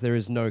podcast, there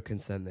is no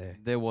consent there.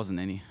 there wasn't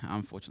any,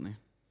 unfortunately.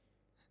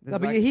 No,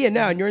 There's but like- you're here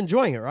now and you're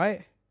enjoying it,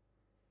 right?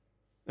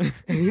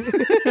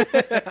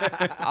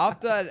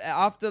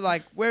 after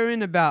like we're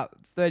in about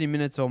 30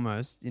 minutes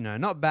almost. You know,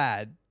 not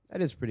bad.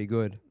 That is pretty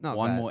good. Not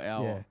One bad. more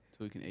hour Yeah.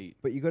 till we can eat.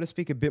 But you got to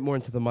speak a bit more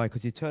into the mic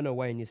because you turn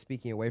away and you're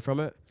speaking away from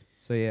it.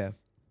 So yeah.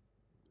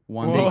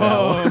 One more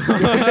hour.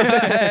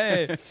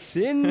 Hey.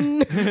 Sin.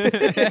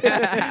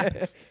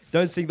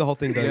 Don't sing the whole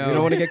thing though. Yo. You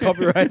don't want to get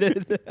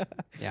copyrighted.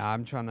 Yeah,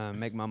 I'm trying to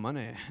make my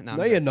money. No,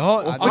 No, I'm you're joking.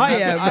 not. I don't I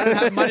have- am. I don't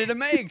have money to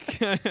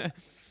make.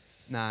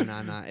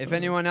 Nah. If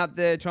anyone out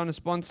there trying to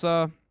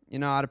sponsor, you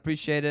know, I'd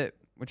appreciate it.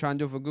 We're trying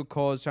to do it for a good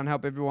cause, trying to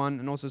help everyone,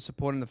 and also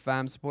supporting the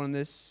fam, supporting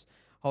this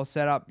whole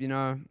setup, you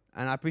know.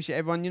 And I appreciate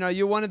everyone. You know,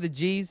 you're one of the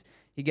G's.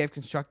 He gave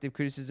constructive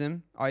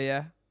criticism. Oh,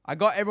 yeah. I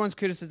got everyone's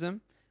criticism.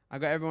 I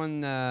got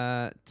everyone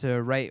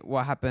to rate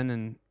what happened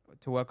and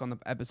to work on the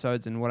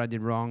episodes and what I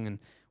did wrong and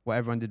what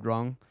everyone did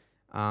wrong.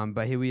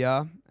 But here we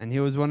are. And he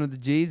was one of the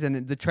G's.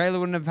 And the trailer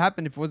wouldn't have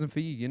happened if it wasn't for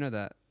you. You know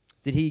that.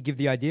 Did he give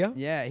the idea?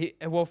 Yeah.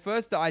 Well,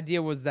 first the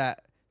idea was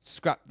that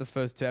scrap the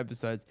first 2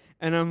 episodes.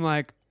 And I'm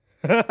like...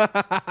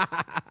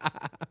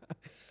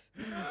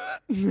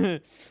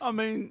 I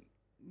mean,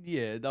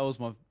 yeah, that was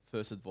my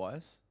first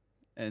advice,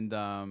 and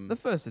The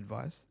first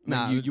advice. I mean,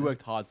 Nah, you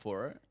worked hard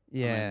for it. I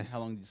mean, Yeah, how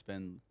long did you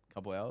spend? A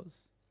couple hours.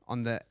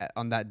 on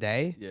that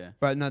day. Yeah.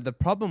 But no, the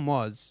problem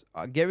was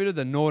get rid of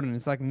the Northern.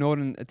 It's like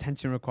Northern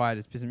attention required.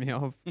 It's pissing me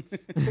off.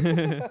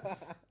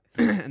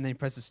 And then he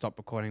presses stop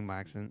recording by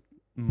accident.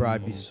 Bro,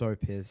 I'd be Oh. so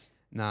pissed.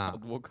 Nah.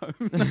 I'd walk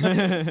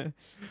home.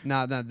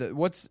 Nah.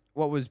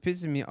 What was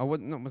pissing me?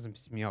 Wasn't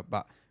pissing me off,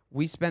 but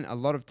we spent a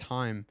lot of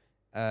time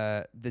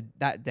the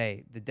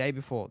day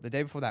before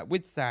that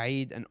with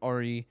Saeed and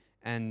Ori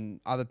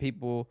and other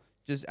people.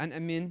 Just and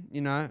Amin, you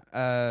know,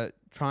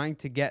 trying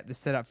to get the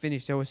setup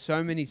finished. There were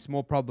so many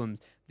small problems.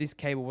 This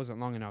cable wasn't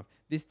long enough.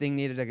 This thing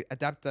needed an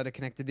adapter to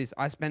connect to this.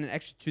 I spent an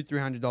extra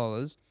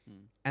 $200-300,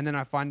 and then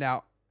I find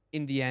out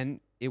in the end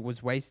it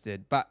was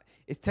wasted. But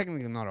it's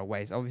technically not a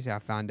waste. Obviously, I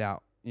found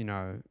out, you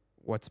know,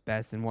 what's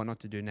best and what not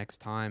to do next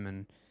time.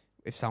 And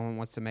if someone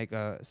wants to make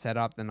a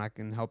setup, then I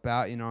can help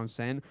out. You know what I'm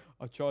saying?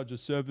 I charge a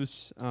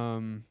service, you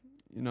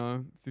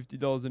know,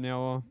 $50 an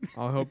hour.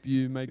 I'll help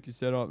you make your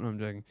setup. No, I'm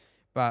joking.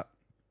 But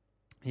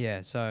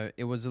yeah, so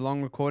it was a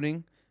long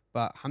recording,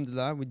 but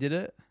alhamdulillah, we did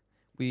it.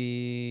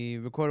 We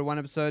recorded 1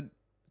 episode,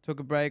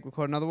 took a break,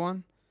 recorded another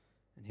one,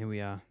 and here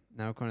we are.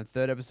 Now recording a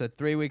 3rd episode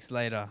 3 weeks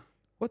later.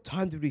 What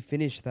time did we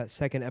finish that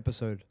second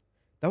episode?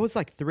 That was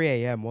like 3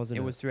 a.m., wasn't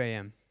it? It was 3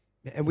 a.m.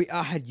 And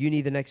I had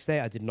uni the next day.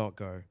 I did not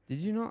go. Did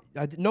you not?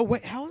 No,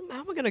 wait. How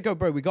am I gonna go,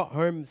 bro? We got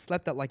home,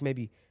 slept at like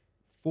maybe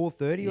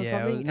 4:30 or it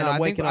something, was- and I'm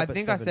waking up I at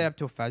think I 7. stayed up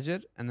till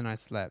Fajr, and then I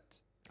slept.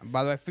 And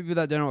by the way, for people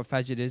that don't know what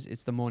Fajr is,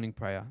 it's the morning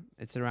prayer.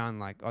 It's around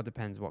like, it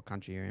depends what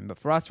country you're in. But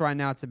for us right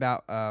now, it's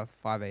about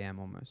 5 a.m.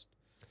 almost.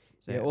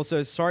 So Yeah.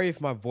 Also, sorry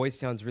if my voice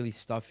sounds really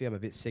stuffy. I'm a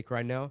bit sick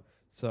right now,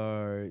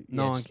 so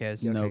No yeah, one just-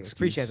 cares. yeah, No okay, excuse.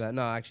 appreciate that.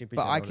 No, I actually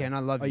appreciate. But I that. can. I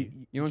love Oh, you.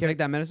 you- You want can- to take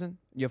that medicine?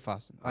 You're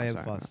fasting. I am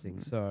sorry. fasting,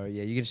 so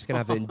yeah, you're just gonna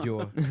have to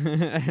endure.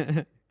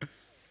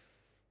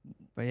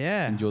 But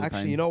yeah. Enjoy the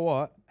Actually, pain. you know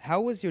what?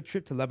 How was your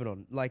trip to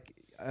Lebanon? Like,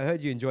 I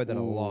heard you enjoyed that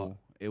a lot. Ooh,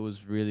 it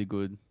was really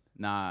good.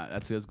 Nah,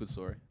 that's a good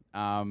story.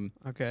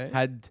 Okay.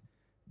 Had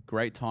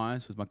great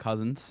times with my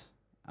cousins.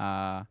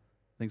 I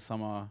think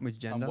some Which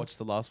gender? watched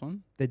the last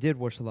one. They did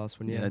watch the last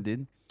one, Yeah, yeah. I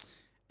did.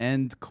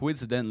 And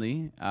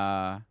coincidentally,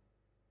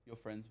 you're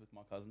friends with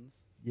my cousins.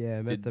 Yeah,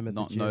 I met Did them at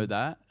not the gym. know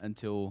that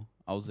until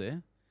I was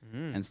there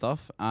Mm. and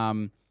stuff.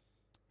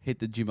 Hit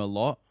the gym a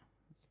lot,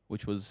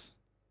 which was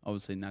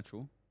obviously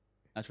natural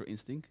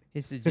instinct.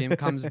 Hits the gym,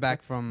 comes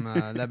back from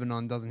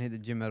Lebanon, doesn't hit the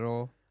gym at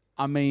all.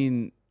 I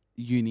mean,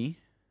 uni.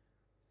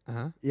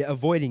 Uh-huh. Yeah,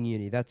 avoiding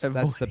uni. That's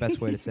the best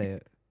way to say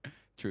it.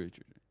 True.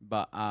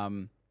 But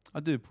I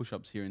do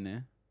push-ups here and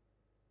there,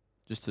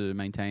 just to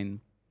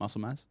maintain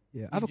muscle mass.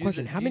 Yeah, I have a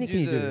question. How many can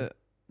you do?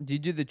 Do you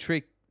do the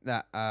trick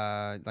that,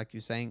 like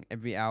you're saying,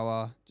 every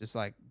hour, just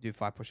like do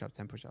 5 push-ups,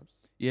 10 push-ups?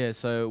 Yeah.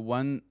 So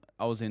when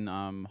I was in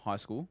high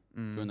school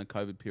during the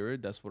COVID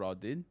period, that's what I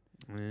did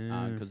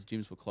because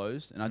gyms were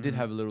closed, and I did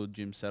have a little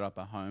gym set up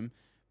at home,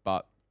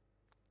 but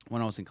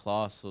when I was in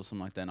class or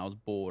something like that, and I was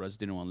bored, I just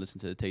didn't want to listen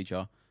to the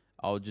teacher.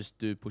 I would just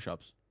do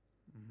push-ups,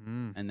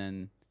 and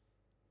then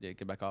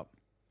get back up.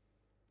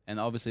 And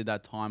obviously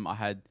that time I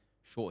had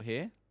short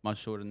hair, much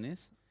shorter than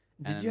this.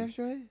 Did you have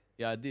short hair?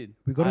 Yeah, I did.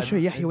 We got to show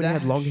Yahya when he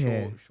had long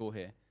hair. Short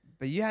hair.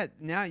 But you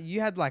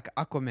had like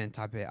Aquaman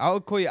type hair. I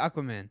would call you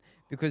Aquaman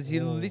because he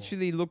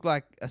literally looked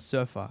like a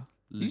surfer.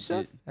 Do you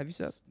surf? Have you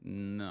surfed?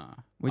 No.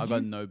 Would I you?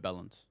 got no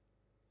balance.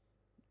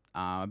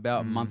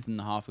 About a month and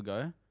a half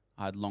ago,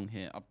 I had long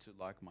hair up to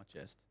like my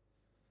chest.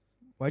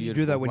 Why'd you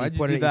do that when Why'd you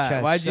put do it in your that?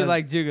 chest? Why'd you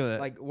like jiggle it?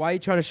 Like, why are you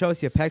trying to show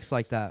us your pecs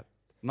like that?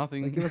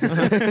 Nothing. Like, give us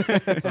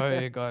a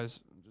Sorry, guys.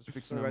 Just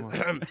fixing them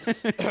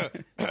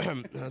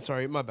up.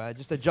 Sorry, my bad.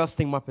 Just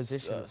adjusting my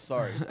position.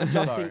 Sorry.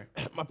 Adjusting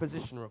my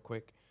position real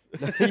quick.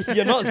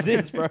 You're not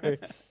Ziz, bro. Don't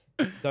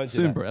do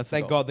Soon, that. bro. That's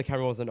Thank the goal. God the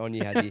camera wasn't on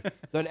you, Hadi.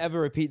 Don't ever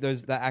repeat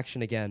that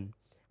action again.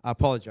 I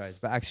apologize,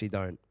 but actually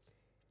don't.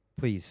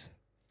 Please.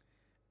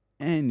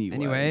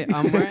 Anyway,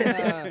 I'm wearing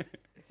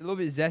it's a little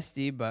bit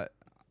zesty, but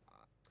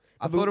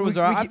I thought it was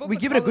alright. We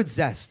give it a good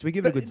zest. We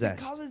give it a good The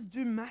zest. colors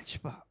do match,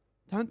 but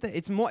don't they?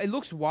 It's more. It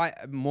looks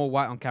more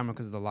white on camera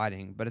because of the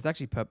lighting, but it's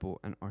actually purple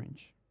and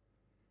orange.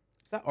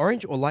 Is that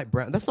orange or light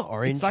brown? That's not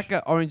orange. It's like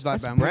an orange light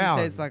That's brown. Would you brown.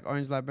 say it's like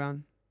orange light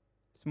brown?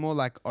 It's more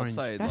like I'd orange.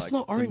 say That's like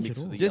not it's a orange mix at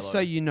with all. the Just so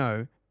yellow. you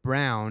know,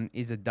 brown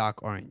is a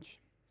dark orange.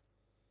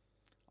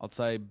 I'd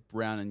say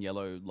brown and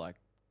yellow like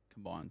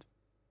combined.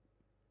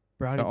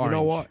 brown. So You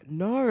know orange. what?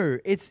 No,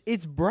 it's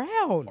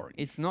brown. Orange.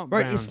 It's not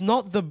Bro, brown. it's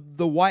not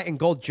the white and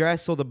gold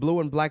dress or the blue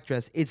and black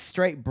dress. It's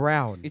straight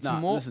brown. It's Nah,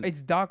 more. listen.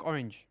 It's dark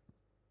orange.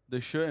 The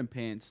shirt and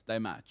pants, they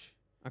match.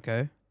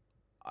 Okay.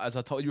 As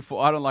I told you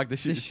before, I don't like the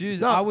The shoes.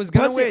 shoes. No, I was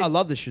gonna personally, wear. I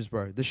love the shoes,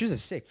 bro. The shoes are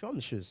sick. Show 'em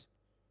the shoes.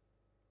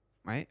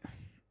 Mate.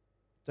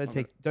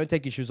 Don't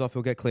take your shoes off.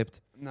 You'll get clipped.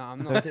 No,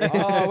 I'm not.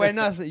 Oh wait,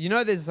 no. So, you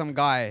know, there's some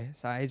guy.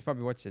 So he's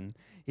probably watching.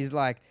 He's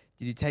like,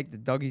 "Did you take the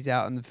doggies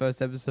out in the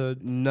first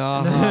episode?"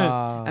 No.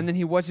 And then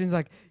he watches. He's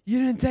like, "You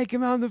didn't take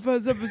him out in the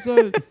first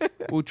episode."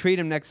 We'll treat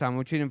him next time.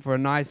 We'll treat him for a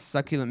nice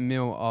succulent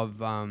meal of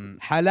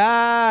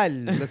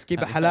halal. Let's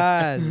keep it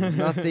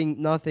halal.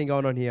 Nothing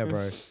going on here,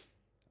 bro.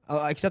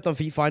 Except on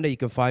Feet Finder, you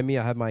can find me.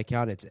 I have my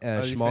account. It's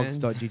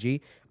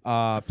schmogs.gg.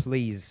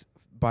 Please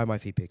buy my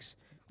feet pics.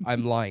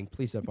 I'm lying.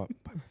 Please don't buy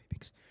my feet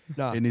pics.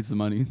 No. It needs the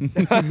money.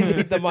 I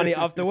need the money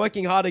after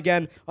working hard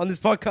again on this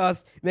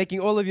podcast, making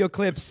all of your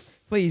clips.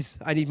 Please,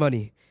 I need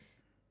money.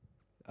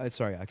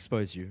 Sorry, I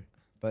exposed you,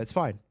 but it's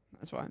fine.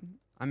 That's fine.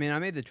 I mean, I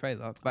made the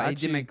trailer, but he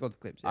Actually, did make all the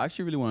clips. I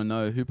actually really want to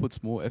know who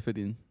puts more effort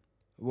in.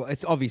 Well,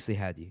 it's obviously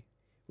Hadi,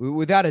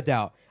 without a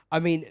doubt. I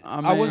mean,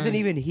 I wasn't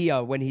even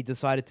here when he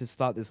decided to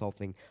start this whole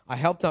thing. I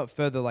helped out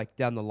further, like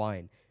down the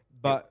line.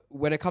 But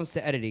when it comes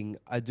to editing,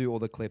 I do all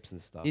the clips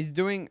and stuff. He's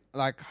doing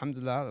like,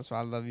 alhamdulillah, that's why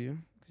I love you,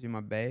 because you're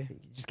my bae.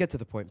 Just get to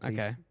the point, please.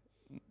 Okay.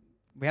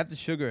 We have to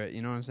sugar it,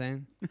 you know what I'm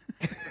saying?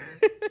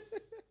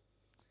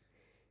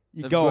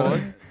 You go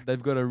on.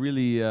 They've got a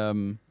really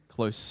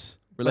close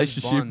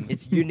relationship. bond.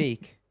 It's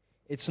unique.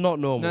 It's not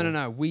normal.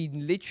 No. We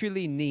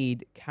literally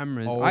need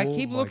cameras. Oh I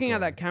keep my looking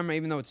at God. that camera,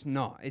 even though it's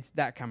not. It's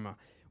that camera.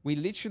 We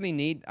literally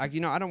need, like,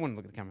 I don't want to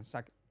look at the camera. It's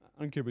like,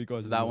 I don't care what you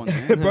guys So are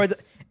that doing. one. Bro,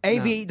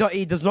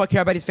 AV.E does not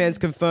care about his fans.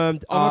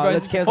 Confirmed. Oh my God,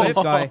 Let's is this a cancel this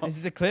clip? guy. Is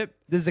this a clip?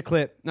 This is a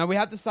clip. No, we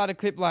have to start a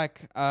clip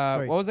like,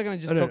 what was I going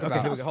to just No, talk okay,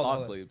 about? here we go. Hold on, Star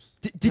hold on. clips.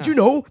 Did you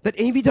know that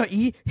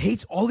AV.E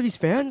hates all of his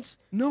fans?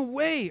 No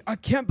way. I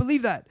can't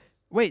believe that.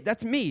 Wait,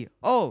 that's me.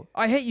 Oh,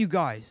 I hate you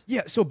guys.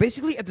 Yeah, so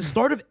basically at the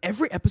start of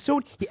every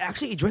episode, he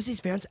actually addresses his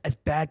fans as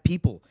bad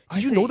people.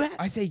 Did you know that?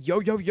 I say,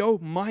 yo,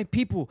 my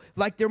people,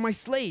 like they're my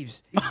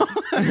slaves.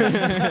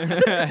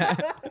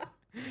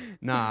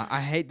 Nah,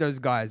 I hate those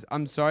guys.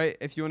 I'm sorry.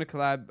 If you want to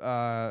collab,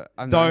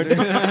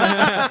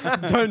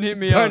 Don't. don't hit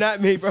me Don't up.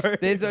 at me, bro.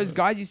 There's those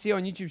guys you see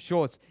on YouTube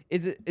Shorts.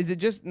 Is it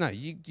just no?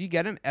 You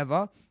get them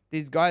ever?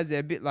 These guys, they're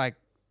a bit like.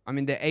 I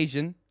mean, they're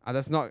Asian.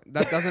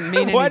 That doesn't mean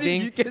anything. Why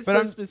did you get but so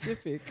I'm,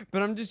 specific?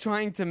 But I'm just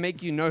trying to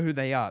make you know who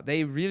they are.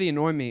 They really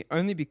annoy me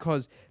only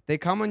because they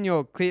come on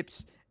your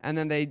clips and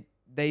then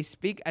they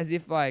speak as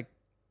if like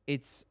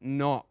it's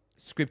not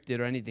scripted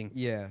or anything.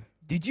 Yeah.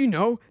 Did you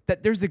know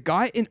that there's a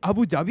guy in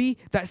Abu Dhabi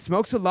that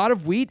smokes a lot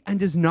of weed and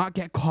does not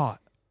get caught?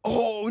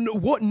 Oh, no,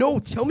 what? No,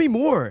 tell me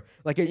more.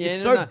 Like,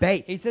 it's so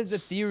bait. He says the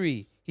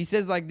theory. He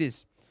says like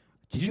this.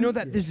 Did you know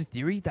that there's a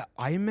theory that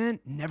Iron Man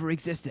never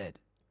existed?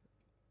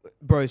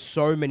 Bro,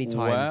 so many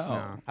times.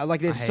 Wow.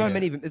 Like, there's I so hate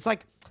many of them. It's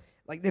like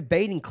they're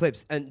baiting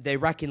clips and they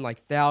rack in like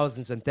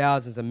thousands and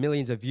thousands and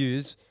millions of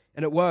views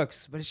and it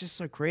works, but it's just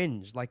so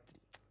cringe. Like,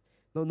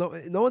 no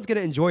one's going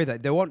to enjoy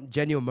that. They want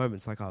genuine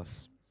moments like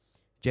us.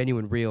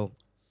 Genuine, real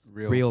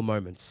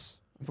moments.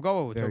 I forgot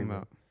what we're Very talking real.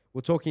 about.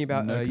 We're talking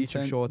about No YouTube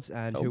consent. Shorts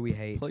and who Help, we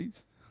hate.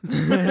 Please.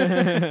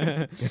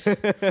 No,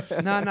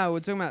 we're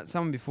talking about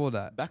someone before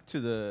that. Back to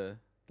the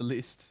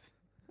list.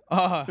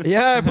 Oh,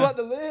 Yeah, pull out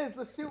the list.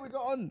 Let's see what we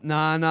got on.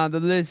 no, the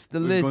list.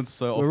 We've gone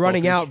so We're off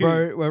running topic. out,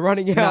 bro. We're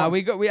running out.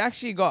 No, we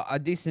actually got a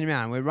decent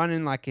amount. We're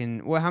running like in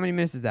how many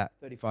minutes is that?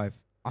 35.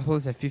 I thought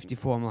it said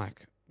 54. I'm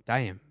like,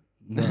 damn.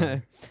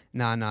 No.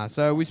 No.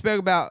 So we spoke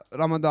about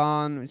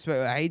Ramadan. We spoke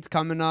about Eid's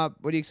coming up.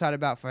 What are you excited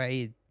about for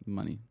Eid?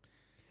 Money.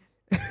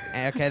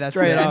 Okay, that's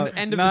Straight the up.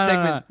 end of No, the no,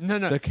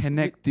 segment. No. The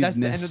connectedness. That's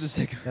the end of the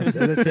segment.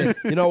 That's it.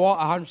 You know what?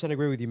 I 100%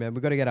 agree with you, man.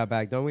 We got to get our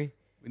bag, don't we?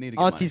 We need to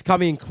get Auntie's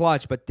coming in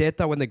clutch, but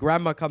Teta, when the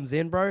grandma comes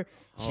in, bro,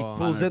 she Oh,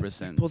 pulls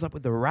 100%. pulls up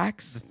with the The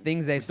racks.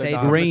 things they've the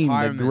saved for green. The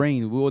retirement.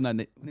 green. We all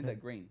need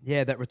that green.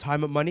 Yeah, that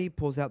retirement money,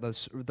 pulls out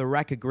the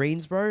rack of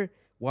greens, bro.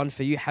 One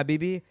for you,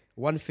 Habibi.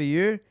 One for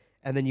you.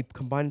 And then you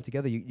combine them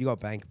together, you got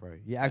bank, bro.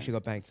 You actually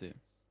got bank. That's it.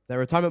 That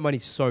retirement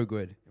money's so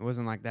good. It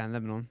wasn't like that in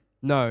Lebanon.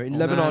 No, in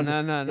Lebanon,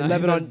 No. in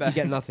Lebanon you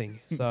get nothing.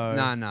 So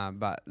No.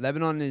 But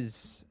Lebanon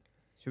is.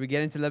 Should we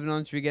get into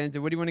Lebanon? Should we get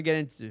into? What do you want to get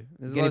into?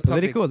 There's a lot getting of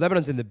political. topics.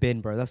 Lebanon's in the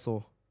bin, bro. That's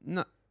all.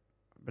 No,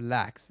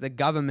 relax. The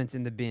government's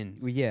in the bin.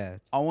 Well, yeah.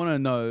 I want to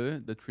know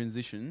the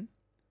transition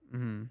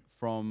Mm-hmm.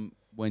 from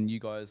when you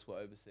guys were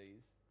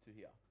overseas to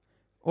here.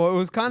 Well, it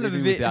was kind of a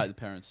Living bit. without the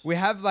parents. We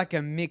have like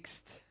a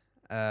mixed.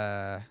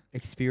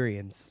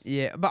 Experience.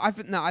 Yeah, but I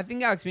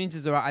think our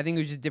experiences are. I think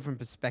it was just different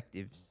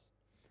perspectives.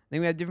 I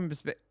think we have different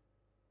perspectives.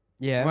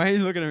 Yeah. Why are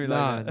you looking at me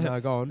Nah, like that? no,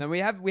 go on. No, we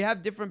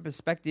have different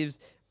perspectives,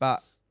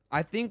 but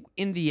I think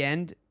in the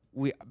end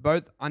we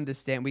both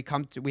understand. We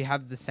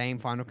have the same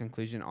final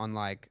conclusion on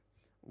like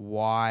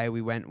why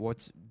we went,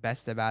 what's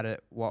best about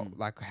it,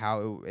 like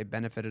how it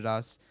benefited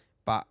us.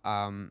 But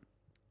I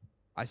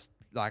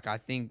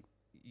think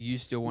you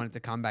still wanted to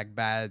come back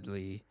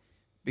badly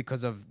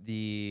because of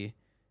the.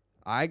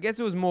 I guess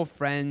it was more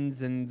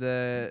friends and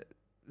the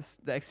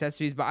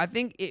accessories, but I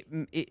think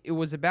it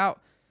was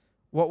about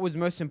what was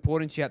most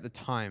important to you at the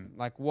time.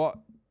 Like what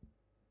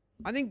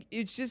I think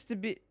it's just a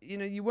bit,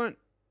 you weren't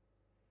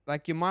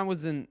like your mind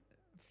wasn't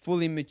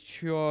fully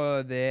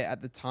mature there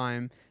at the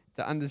time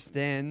to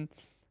understand.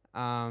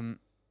 I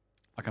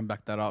can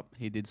back that up.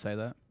 He did say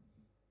that.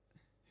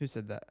 Who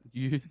said that?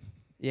 You.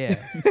 Yeah.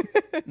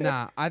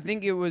 Nah, I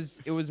think it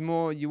was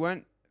more you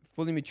weren't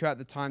fully mature at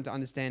the time to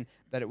understand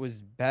that it was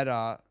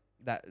better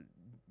that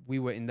we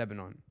were in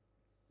Lebanon,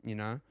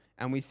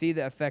 and we see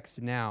the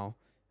effects now.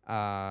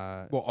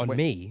 What, on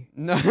me?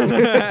 No.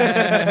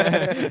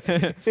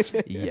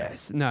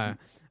 Yes. No.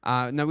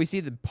 No, we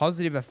see the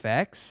positive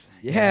effects.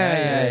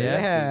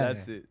 Yeah.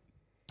 That's it.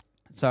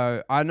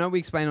 So I know we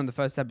explained on the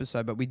first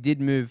episode, but we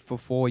did move for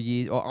 4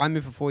 years, or I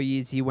moved for 4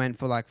 years. He went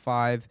for like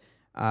 5.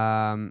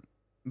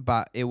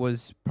 But it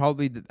was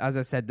probably, as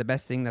I said, the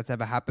best thing that's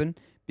ever happened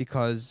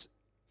because.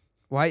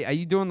 Why are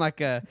you doing like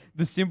the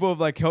symbol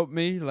of like help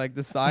me, like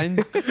the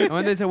signs? And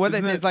when they say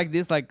it's like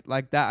this, like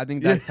that, I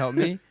think that's help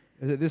me.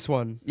 Is it this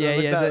one? Yeah.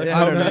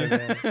 I don't know,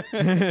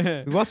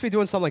 man. We must be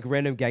doing some like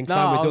random gang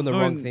sign. We're doing the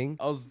wrong thing.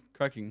 I was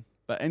cracking.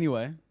 But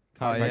anyway.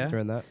 Can't yeah? factor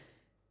in that.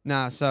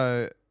 Nah,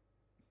 so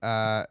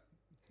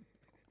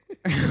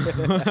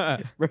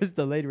Where's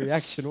the delayed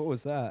reaction? What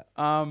was that?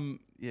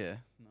 Yeah.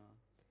 No.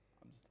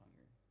 I'm just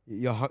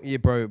hungry. Yeah,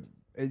 bro.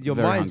 Your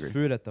Very mind's hungry.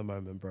 food at the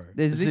moment, bro.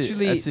 there's That's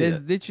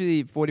it.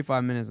 literally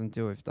 45 minutes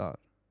until we start.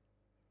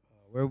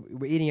 We're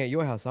eating at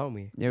your house, aren't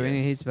we? Yeah, we're in a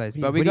Yes. heat space,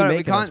 What but are we you got we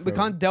making us, can't we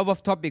bro? can't delve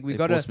off topic. We They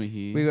gotta forced me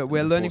here.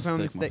 we're and learning forced from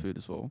to our take my mistake. food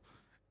as well.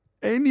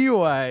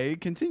 Anyway,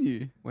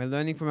 continue. We're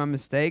learning from our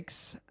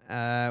mistakes.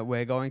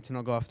 We're going to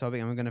not go off topic,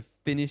 and we're gonna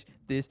finish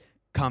this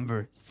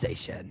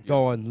conversation.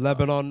 Go on,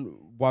 Lebanon.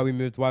 Why we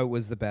moved? Why it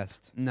was the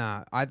best?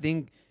 Nah, I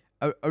think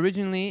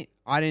originally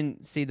I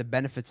didn't see the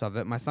benefits of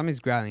it. My stomach's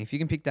growling. If you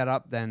can pick that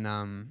up, then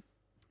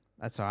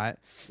that's all right.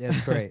 Yeah,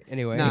 it's great.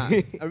 Anyway, Nah,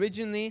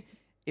 originally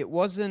it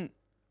wasn't.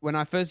 When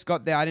I first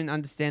got there, I didn't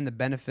understand the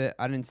benefit.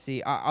 I didn't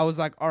see. I was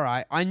like, all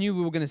right. I knew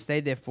we were gonna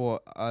stay there for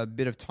a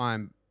bit of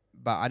time,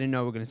 but I didn't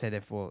know we were gonna stay there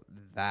for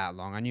that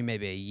long. I knew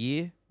maybe a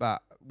year,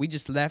 but we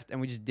just left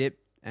and we just dipped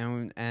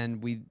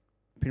and we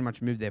pretty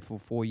much moved there for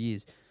 4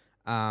 years.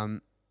 But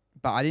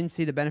I didn't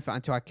see the benefit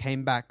until I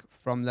came back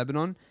from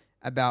Lebanon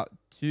about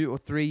 2 or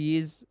 3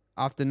 years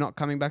after not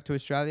coming back to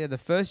Australia. The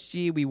first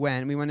year we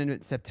went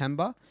in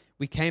September.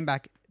 We came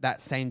back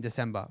that same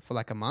December for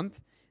like a month.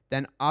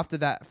 Then after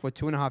that, for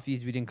 2.5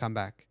 years, we didn't come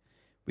back.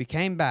 We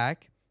came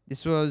back.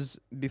 This was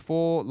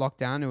before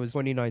lockdown. It was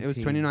 2019. It was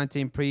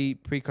 2019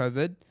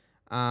 pre-COVID.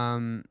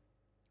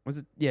 Was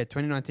it? Yeah,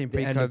 2019 The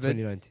end of pre-COVID.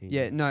 2019.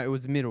 Yeah, no, it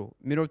was middle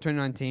of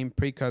 2019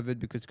 pre-COVID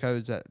because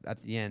COVID's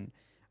at the end.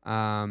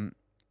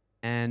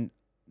 And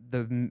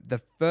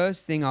the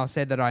first thing I'll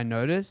say that I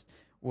noticed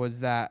was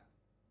that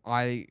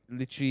I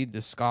literally,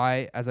 the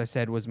sky, as I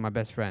said, was my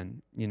best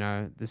friend.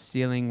 The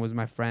ceiling was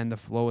my friend. The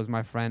floor was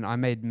my friend. I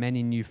made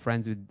many new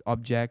friends with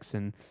objects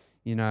and,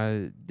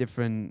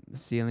 different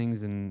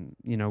ceilings and,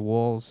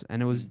 walls.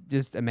 And it was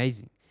just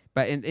amazing.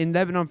 But in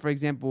Lebanon, for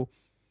example,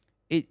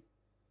 it,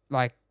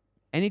 like,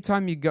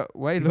 anytime you go,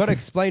 wait, You look gotta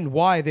explain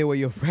why they were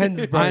your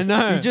friends, bro. I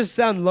know. You just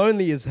sound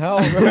lonely as hell,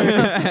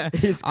 bro.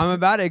 I'm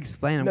about to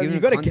explain. I'm No, giving you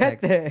him gotta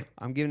context. get there.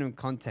 I'm giving him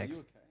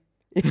context.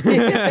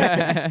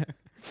 Yeah.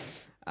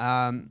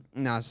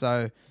 No,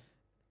 so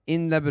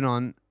in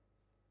Lebanon,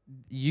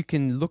 you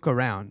can look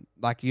around.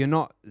 Like, you're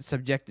not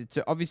subjected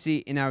to, obviously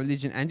in our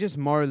religion and just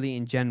morally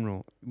in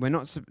general, we're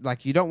not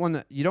like, you don't want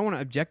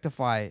to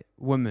objectify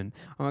women.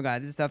 Oh my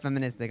god, this is so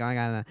feministic. Oh my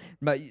god, no.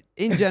 But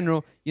in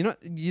general,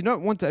 you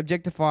don't want to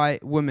objectify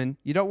women.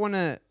 You don't want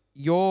to.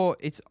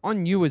 It's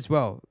on you as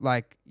well.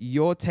 Like,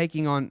 you're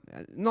taking on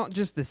not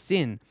just the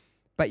sin,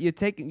 but you're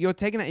taking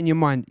it in your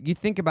mind. You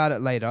think about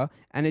it later,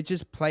 and it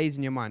just plays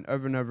in your mind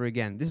over and over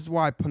again. This is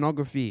why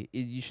pornography,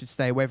 you should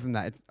stay away from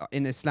that. It's,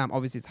 in Islam,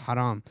 obviously, it's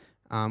haram,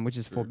 which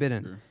is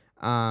forbidden. True.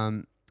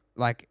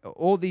 Like,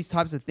 all these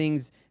types of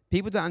things,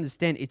 people don't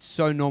understand. It's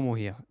so normal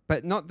here,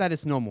 but not that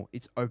it's normal.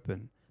 It's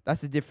open.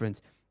 That's the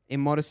difference.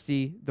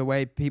 Immodesty, the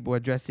way people are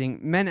dressing,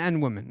 men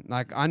and women.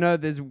 Like, I know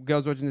there's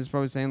girls watching this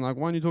probably saying, like,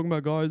 why are you talking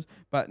about guys?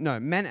 But no,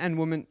 men and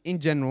women in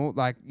general,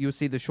 like, you'll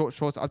see the short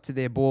shorts up to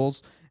their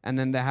balls, and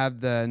then they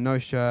have the no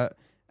shirt,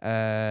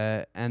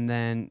 and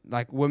then,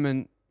 like,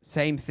 women,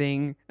 same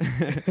thing,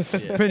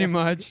 pretty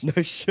much.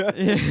 No shirt.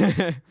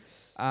 Yeah.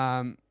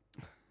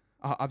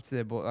 Up to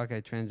their ball.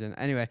 Okay, transgender.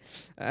 Anyway.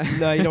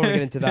 No, you don't want to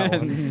get into that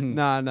one.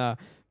 No.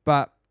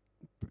 But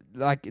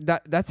like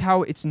that's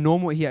how it's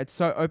normal here. It's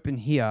so open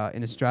here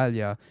in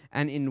Australia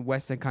and in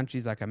Western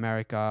countries like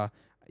America.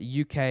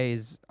 UK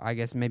is, I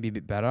guess, maybe a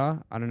bit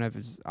better. I don't know if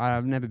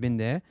I've never been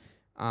there.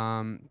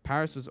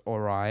 Paris was all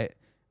right.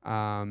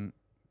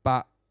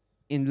 But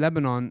in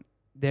Lebanon,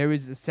 there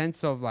is a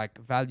sense of like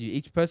value.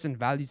 Each person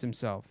values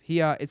himself.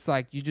 Here, it's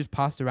like you just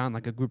pass around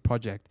like a group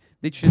project.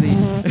 Literally.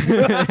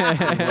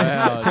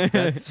 Wow,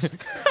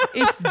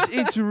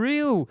 It's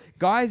real.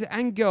 Guys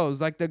and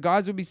girls. Like, the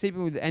guys will be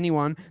sleeping with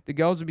anyone. The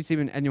girls will be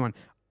sleeping with anyone.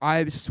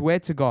 I swear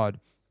to God,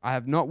 I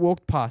have not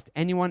walked past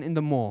anyone in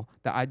the mall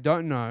that I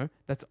don't know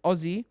that's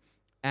Aussie,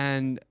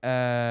 and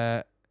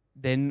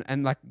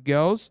like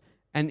girls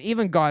and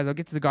even guys. I'll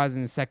get to the guys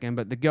in a second,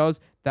 but the girls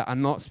that are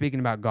not speaking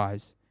about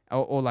guys.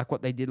 Or like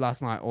what they did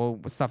last night or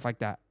stuff like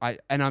that. I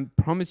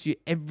promise you,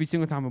 every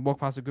single time I walk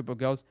past a group of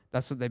girls,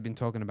 that's what they've been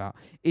talking about.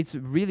 It's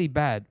really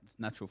bad. It's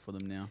natural for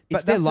them now.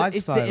 It's their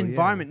lifestyle. It's the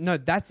environment. No,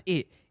 that's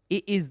it.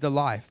 It is the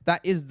life.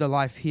 That is the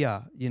life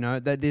here. You know,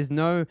 that there's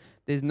nothing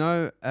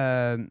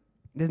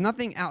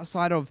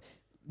outside of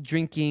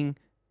drinking,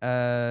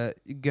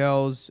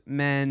 girls,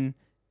 men,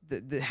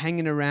 the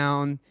hanging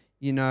around.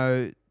 You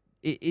know,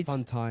 it's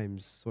Fun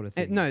times sort of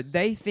thing. no,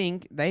 they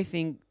think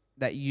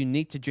that you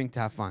need to drink to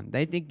have fun.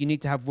 They think you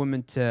need to have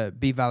women to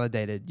be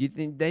validated.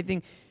 They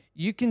think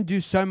you can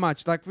do so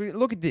much. Like,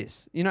 look at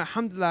this. You know,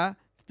 alhamdulillah,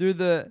 through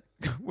the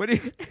what do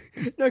you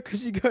No,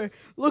 because you go,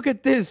 look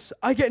at this.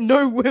 I get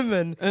no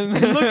women. And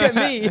look at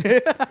me.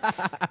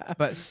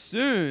 But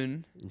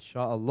soon,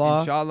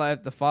 Inshallah.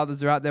 if the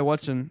fathers are out there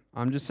watching,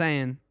 I'm just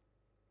saying,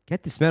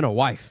 Get this man a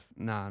wife.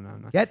 no.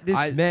 Get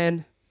this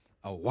man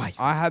a wife.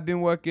 I've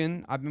been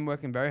working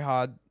very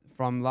hard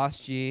from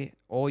last year,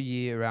 all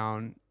year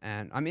round.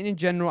 And I mean, in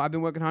general, I've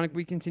been working hard.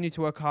 We continue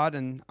to work hard,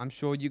 and I'm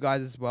sure you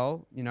guys as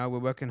well. You know, we're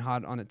working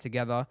hard on it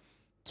together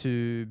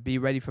to be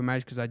ready for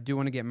marriage, because I do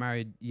want to get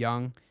married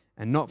young,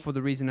 and not for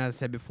the reason as I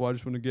said before. I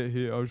just want to get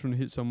here. I just want to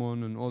hit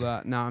someone and all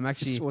that. No, I'm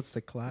actually Just wants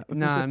to clap.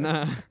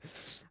 nah.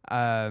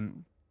 I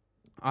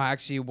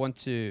actually want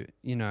to,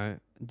 you know,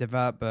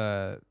 develop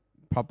a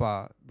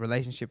proper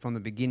relationship from the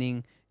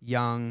beginning,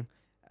 young,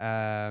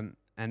 and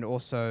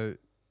also.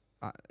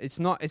 It's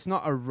not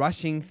a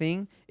rushing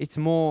thing. It's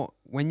more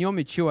when you're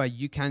mature,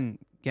 you can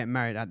get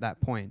married at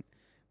that point.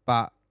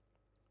 But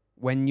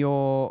when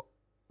you're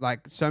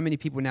like so many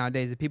people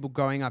nowadays, the people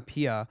growing up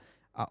here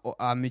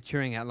are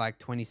maturing at like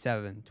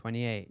 27,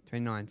 28,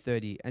 29,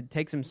 30. It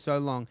takes them so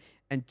long.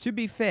 And to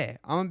be fair,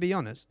 I'm going to be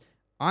honest.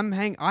 I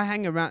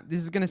hang around. This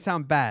is going to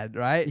sound bad,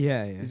 right?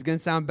 Yeah. This is going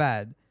to sound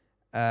bad.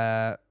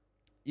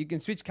 You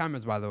can switch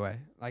cameras, by the way.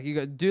 Like, you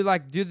got do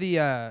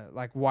the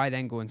like wide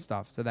angle and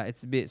stuff, so that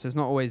it's it's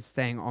not always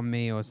staying on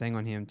me or staying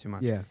on him too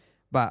much. Yeah.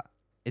 But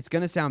it's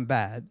gonna sound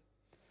bad.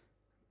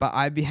 But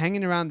I'd be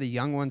hanging around the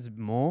young ones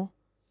more.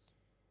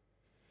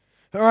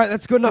 All right,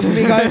 that's good enough for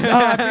me, guys.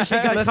 I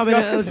appreciate you guys coming.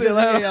 Let's see you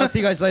later. Yeah, I'll see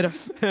you guys later.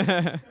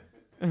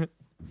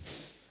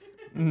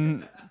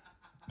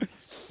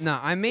 No,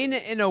 I mean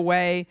it in a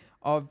way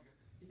of.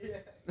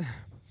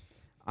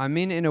 I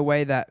mean it in a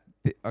way that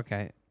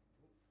okay.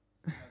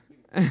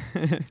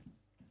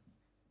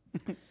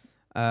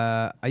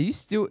 Are you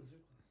still?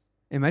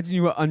 Imagine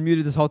you were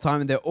unmuted this whole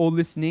time and they're all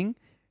listening.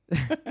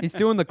 He's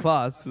still in the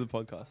class. To the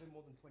podcast.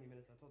 More than 20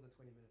 minutes. I told her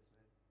 20 minutes,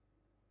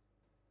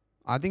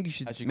 man. I think you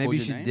should. Has she Maybe called you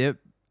your should name?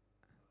 dip.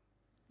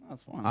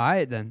 That's fine. All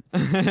right then.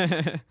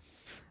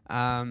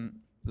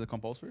 Is it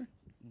compulsory?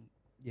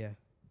 Yeah.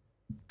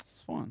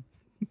 It's fine.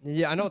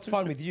 Yeah, I know it's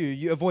fine with you.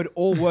 You avoid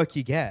all work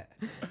you get.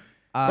 Bro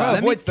let me-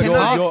 avoids the can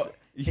I- marks.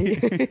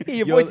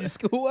 He avoids his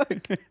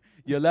schoolwork.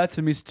 You're allowed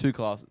to miss 2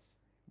 classes.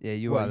 Yeah,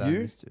 you What, are allowed to you?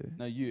 miss 2.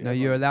 No, you. No,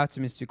 you're allowed to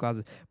miss 2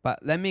 classes. But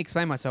let me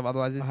explain myself.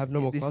 Otherwise, I have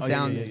no more this classes.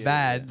 sounds Oh, yeah,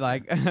 bad. yeah.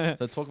 Like,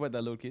 So talk about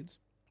that, little kids.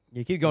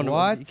 You keep going.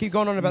 What? You keep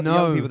going on about the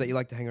No. young people that you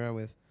like to hang around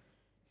with.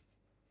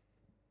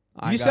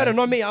 Alright, You said it, guys.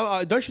 not me.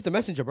 Don't shoot the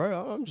messenger,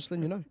 bro. I'm just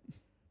letting you know.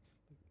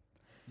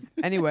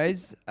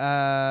 Anyways,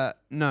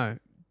 no.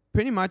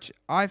 Pretty much,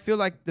 I feel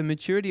like the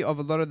maturity of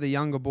a lot of the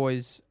younger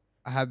boys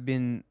have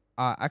been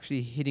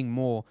actually hitting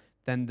more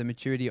than the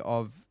maturity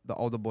of the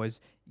older boys.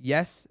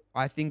 Yes,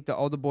 I think the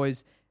older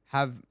boys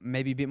have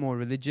maybe a bit more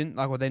religion,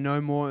 like, or they know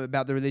more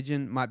about the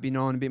religion, might be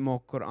knowing a bit more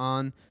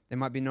Quran. They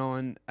might be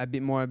knowing a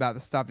bit more about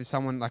the stuff. If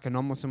someone like a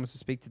non-Muslim was to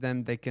speak to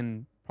them, they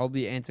can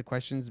probably answer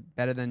questions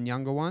better than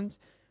younger ones.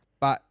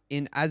 But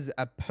as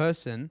a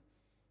person,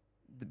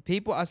 the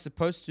people are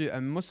supposed to,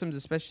 and Muslims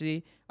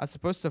especially, are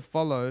supposed to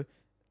follow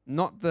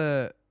not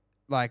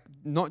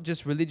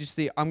just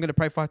religiously, I'm going to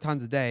pray 5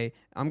 times a day,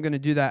 I'm going to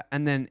do that,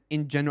 and then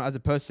in general as a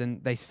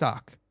person, they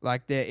suck.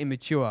 Like, they're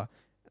immature.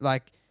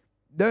 Like,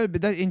 no,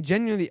 but in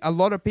genuinely, a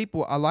lot of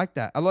people are like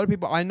that. A lot of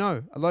people I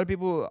know, a lot of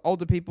people,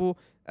 older people,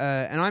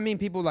 and I mean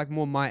people like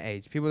more my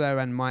age, people that are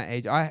around my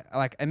age. I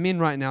like Amin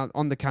right now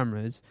on the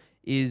cameras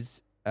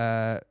is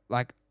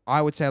like,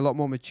 I would say a lot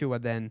more mature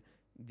than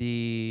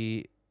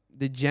the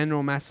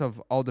general mass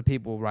of older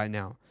people right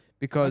now.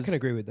 Because I can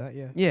agree with that.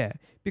 Yeah. yeah,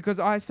 because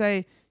I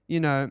say, you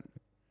know,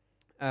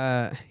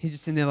 he's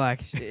just in there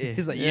like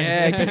He's like,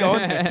 yeah, keep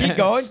going, keep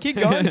going, keep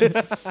going.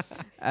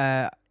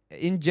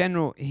 In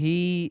general,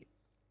 he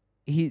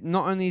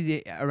not only is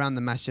he around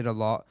the masjid a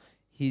lot,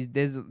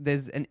 there's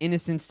an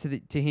innocence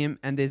to him,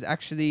 and there's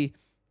actually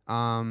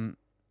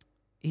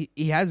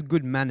he has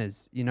good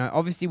manners. You know,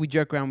 obviously we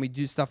joke around, we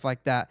do stuff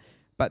like that,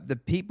 but the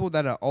people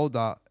that are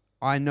older,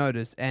 I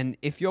notice, and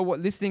if you're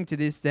listening to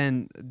this,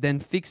 then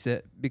fix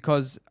it,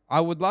 because I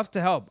would love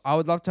to help.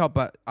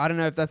 But I don't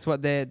know if that's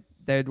what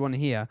they'd want to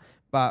hear.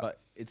 But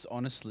it's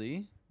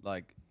honestly,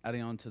 like,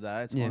 adding on to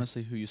that, it's Yeah.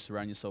 honestly who you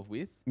surround yourself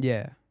with.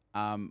 yeah,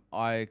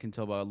 I can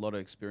tell by a lot of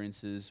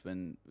experiences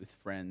with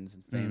friends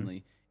and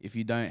family, if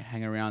you don't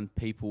hang around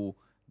people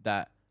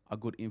that are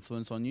good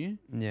influence on you,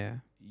 yeah,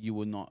 you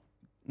will not.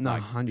 no,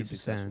 like, be 100%.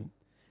 successful.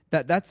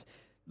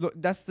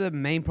 That's the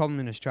main problem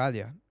in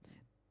Australia.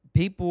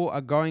 People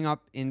are growing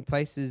up in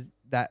places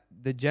that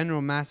the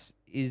general mass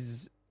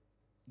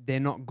they're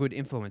not good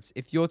influence.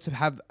 If you're to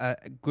have a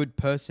good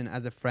person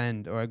as a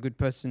friend or a good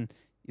person,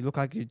 you look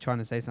like you're trying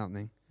to say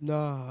something. No,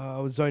 I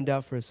was zoned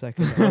out for a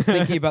second. I was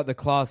thinking about the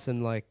class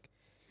and like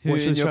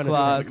what she was trying to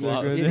say.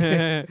 are good?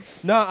 Yeah.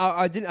 No,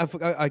 I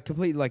didn't. I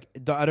completely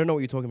I don't know what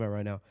you're talking about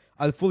right now.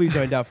 I fully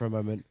zoned out for a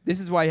moment. This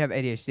is why you have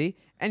ADHD.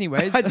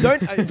 Anyways, I don't.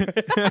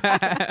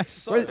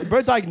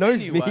 Bro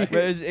diagnosed Anyway. me.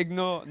 Whereas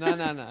ignore.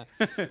 No.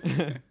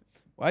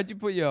 Why'd you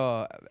put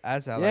your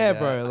ass out? Yeah, like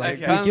bro. That? Like,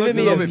 Okay. Kinda you're looks giving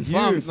me a a little bit view,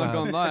 plump, not fam.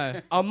 gonna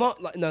lie. I'm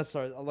not like no.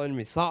 Sorry, loaning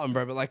me something,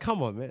 bro. But like,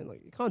 come on, man.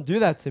 Like, you can't do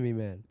that to me,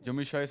 man. Do you want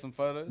me to show you some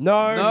photos?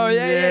 No. No,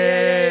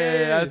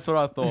 yeah. That's what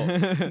I thought.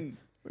 I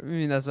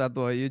mean, that's what I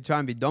thought. You're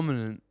trying to be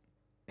dominant.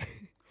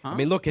 I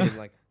mean, look at him.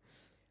 Like,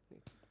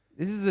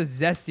 This is a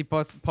zesty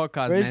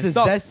podcast, Where's man. the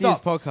Stop, zestiest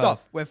stop, podcast? Stop.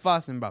 We're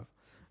fasting, bro.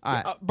 All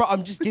right. bro,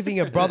 I'm just giving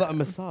a brother a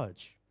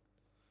massage.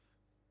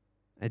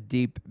 A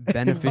deep,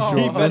 beneficial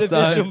Deep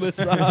massage.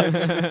 beneficial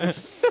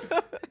massage.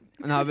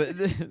 No,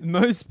 but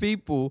most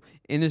people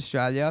in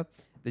Australia,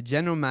 the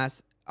general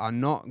mass, are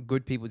not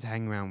good people to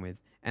hang around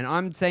with. And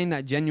I'm saying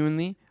that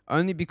genuinely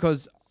only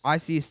because I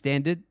see a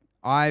standard.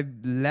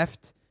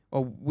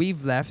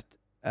 We've left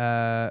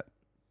to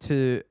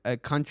a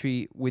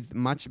country with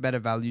much better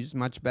values,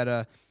 much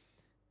better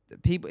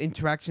people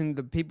interaction,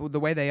 the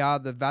way they are,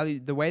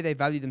 the way they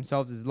value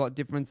themselves is a lot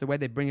different. The way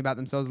they bring about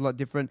themselves is a lot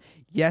different.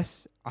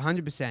 Yes,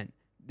 100%.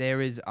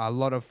 There is a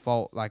lot of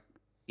fault, like,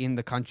 in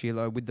the country,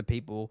 like, with the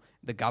people.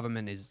 The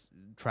government is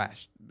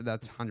trash. But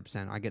that's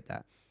 100%. I get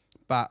that.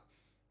 But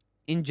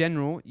in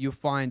general, you'll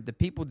find the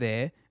people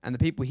there and the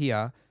people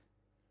here.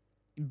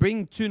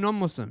 Bring 2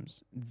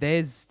 non-Muslims.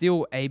 There's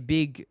still a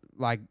big,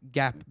 like,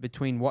 gap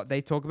between what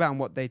they talk about and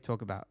what they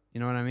talk about. You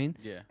know what I mean?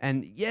 Yeah.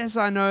 And yes,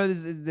 I know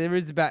there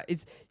is about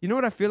it's. You know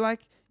what I feel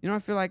like?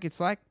 It's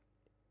like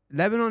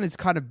Lebanon is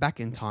kind of back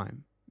in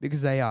time,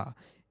 because they are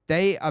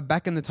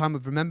back in the time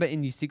of, remember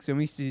in Year 6 when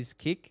we used to use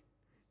Kik?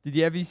 Did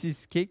you ever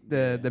use Kik,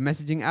 the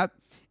messaging app?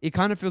 It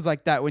kind of feels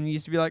like that when you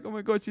used to be like, oh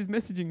my god, she's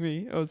messaging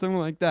me, or something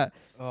like that.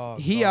 Oh,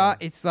 Here, God.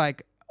 it's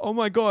like, oh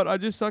my god, I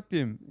just sucked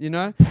him. You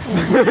know?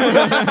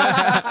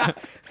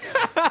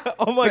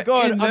 Oh my But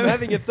God, in I'm the-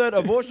 having a 3rd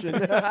abortion.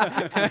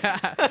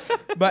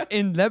 But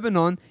in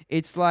Lebanon,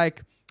 it's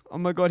like, oh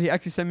my god, he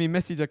actually sent me a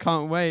message. I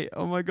can't wait.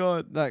 Oh my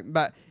god, like,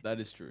 but That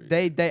is true.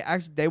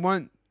 they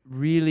won't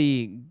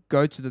really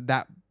go to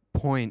that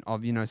point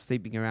of, you know,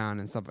 sleeping around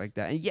and stuff like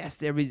that. And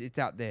yes, it's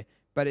out there,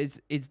 but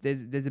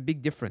there's a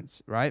big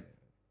difference, right?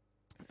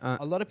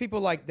 A lot of people,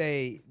 like,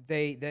 they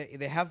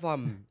have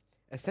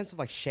a sense of,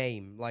 like,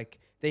 shame. Like,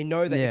 they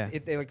know that Yeah.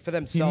 if they, like, for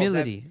themselves,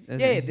 Humility.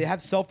 they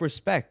have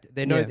self-respect.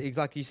 They know, Yeah.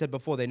 exactly you said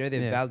before, they know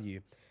their Yeah.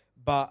 value.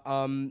 But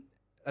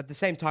at the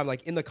same time,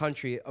 like, in the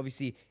country,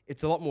 obviously,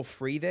 it's a lot more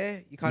free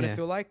there, you kind of Yeah.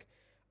 feel like.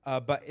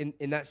 But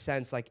in that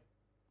sense, like,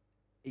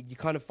 you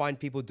kind of find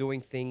people doing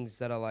things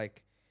that are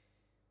like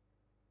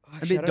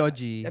A bit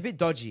dodgy. A bit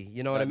dodgy,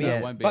 you know what I mean?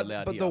 That won't be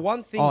allowed But here. the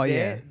one thing Oh,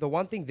 there, yeah. the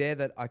one thing there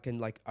that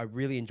I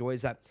really enjoy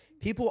is that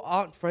people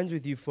aren't friends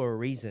with you for a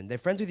reason. They're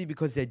friends with you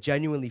because they're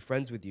genuinely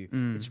friends with you.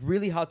 It's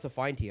really hard to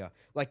find here.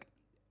 Like,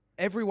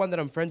 everyone that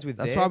I'm friends with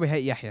That's there, why we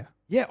hate Yahya.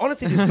 yeah,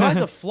 honestly, this guy's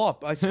a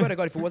flop. I swear to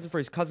God, if it wasn't for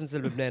his cousins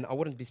in Lebanon, I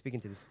wouldn't be speaking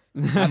to this.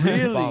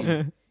 Absolute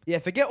bum. Yeah,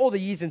 forget all the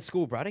years in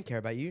school, bro. I don't care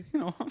about you. You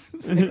know,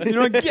 You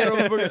don't get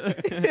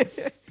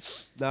it.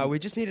 No, we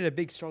just needed a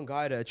big, strong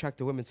guy to attract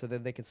the women so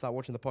that they can start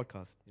watching the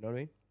podcast. You know what I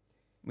mean?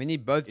 We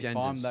need both if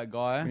genders. I'm that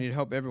guy, We need to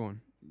help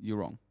everyone. you're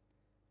wrong.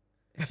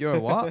 If you're a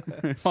what?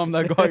 If I'm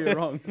that guy, you're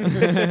wrong.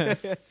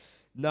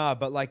 Nah,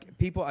 but like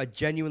people are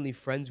genuinely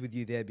friends with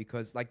you there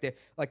because like they're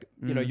like,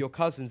 you know, your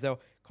cousins, they'll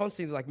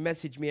constantly like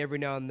message me every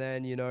now and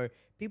then, you know.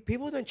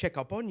 People don't check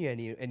up on you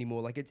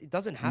anymore. Like it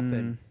doesn't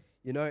happen.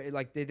 You know,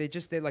 like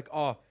they're like,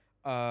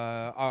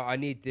 I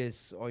need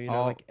this, or you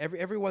know, like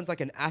everyone's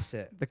like an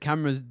asset. The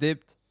camera's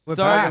dipped. We're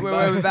Sorry, back.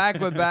 we're back.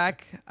 We're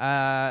back.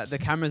 The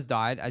cameras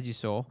died, as you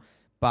saw,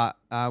 but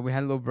we had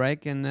a little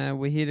break, and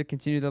we're here to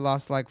continue the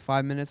last like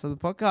 5 minutes of the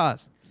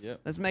podcast. Yep.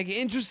 Let's make it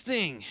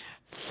interesting.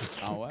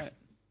 Can't wait.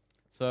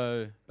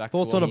 So back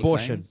Thoughts to what on we were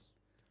abortion?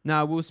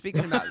 No, we were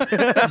speaking about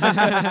saying.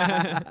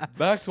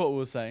 Back to what we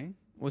were saying.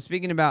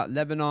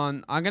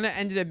 Lebanon. I'm gonna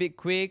end it a bit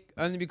quick,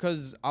 only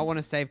because I want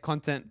to save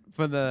content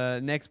for the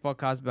next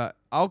podcast. But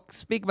I'll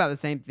speak about the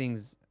same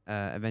things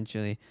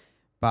eventually.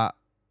 But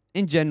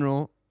in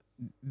general,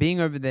 being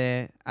over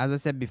there, as I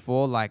said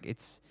before, like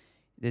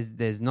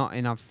there's not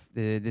enough.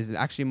 There's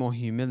actually more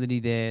humility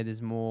there.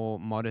 There's more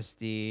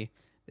modesty.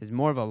 There's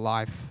more of a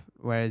life.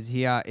 Whereas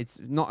here, it's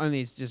not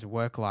only it's just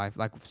work life,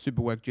 like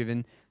super work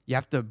driven. You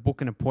have to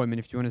book an appointment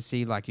if you want to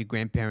see like your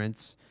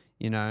grandparents.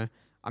 You know,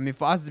 I mean,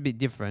 for us it's a bit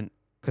different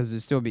because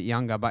we're still a bit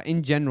younger. But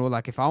in general,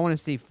 like if I want to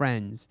see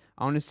friends,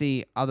 I want to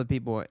see other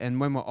people, and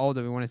when we're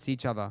older, we want to see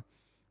each other.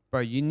 Bro,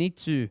 you need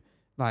to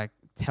like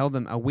tell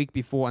them a week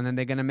before, and then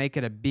they're gonna make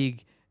it a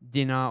big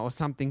dinner or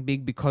something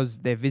big because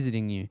they're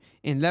visiting you.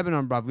 In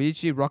Lebanon, bro, we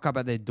literally rock up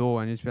at their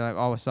door and just be like,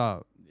 "Oh, what's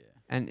up?" Yeah.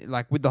 And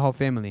like with the whole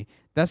family.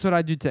 That's what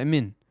I do to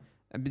Amin,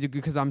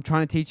 because I'm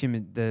trying to teach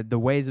him the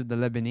ways of the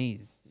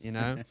Lebanese. You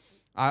know,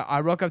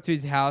 I rock up to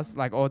his house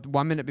like, or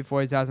 1 minute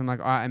before his house, I'm like,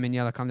 "All right,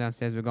 Amin, come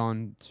downstairs. We're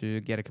going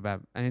to get a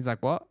kebab." And he's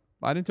like, "What?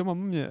 I didn't tell my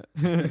mum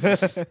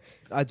yet."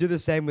 I do the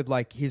same with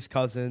like his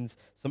cousins,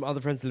 some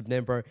other friends in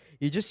Lebanon, bro.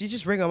 You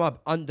just ring them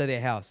up under their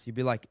house. You'd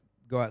be like,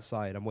 "Go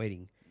outside. I'm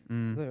waiting."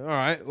 Like, all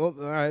right, well,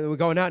 all right, we're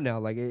going out now.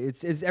 Like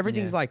it's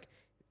everything's like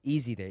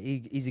easy there,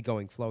 easy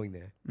going, flowing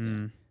there.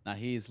 Now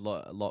here's a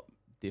lot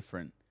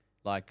different.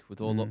 Like with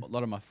a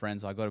lot of my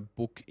friends, I got to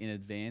book in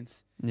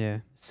advance. Yeah.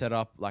 Set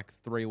up like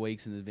 3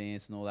 weeks in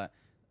advance and all that,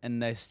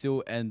 and they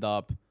still end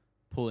up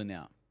pulling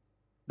out.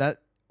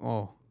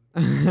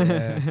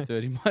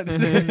 Dirty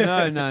mind.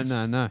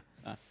 No.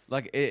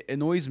 Like it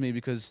annoys me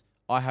because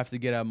I have to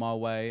get out of my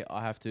way.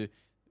 I have to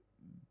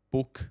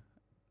book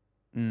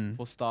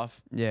for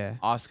stuff. Yeah.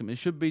 Ask them. It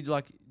should be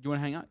like, "Do you want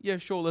to hang out? Yeah,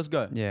 sure, let's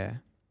go." Yeah.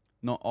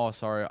 Not, "Oh,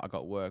 sorry, I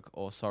got work,"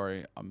 or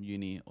 "Sorry, I'm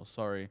uni," or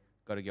 "Sorry,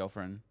 got a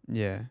girlfriend."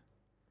 Yeah.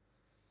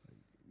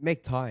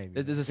 Make time.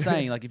 There's a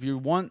saying like if you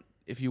want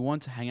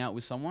to hang out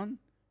with someone,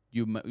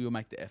 you'll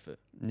make the effort.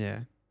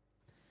 Yeah.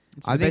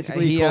 So I think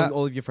basically, he, calling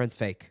all of your friends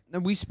fake.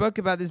 we spoke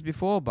about this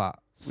before, but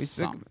we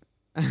spoke.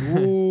 Some.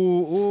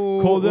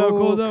 Ooh, Called out.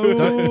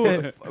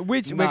 Nah,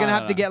 Which we're gonna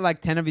have to nah. get like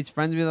 10 of his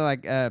friends. Be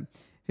like,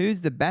 who's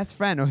the best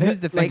friend or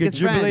who's the Like a fakest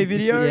friend? Jubilee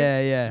video?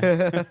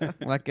 Yeah.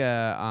 like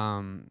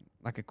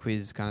a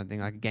quiz kind of thing,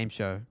 like a game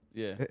show.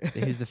 Yeah. See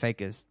who's the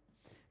fakest.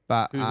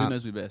 But Who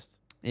knows me best?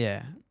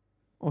 yeah,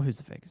 or who's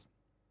the fakest?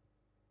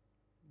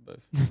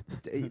 Both.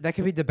 That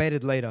can be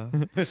debated later.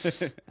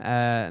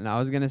 No, I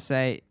was gonna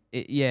say,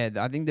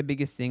 I think the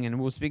biggest thing, and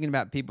we were speaking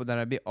about people that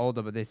are a bit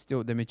older, but they're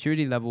still the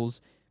maturity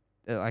levels,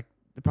 like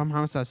the Prophet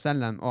Muhammad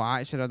Sallallahu or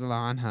Aisha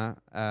Radhiallahu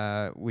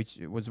Anha, which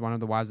was one of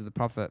the wives of the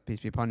Prophet, peace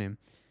be upon him.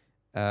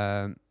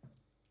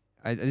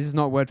 This is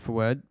not word for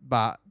word,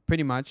 but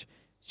pretty much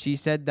she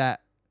said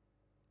that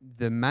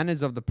the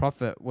manners of the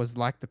Prophet was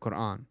like the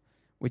Quran,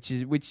 which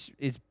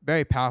is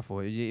very powerful.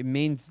 It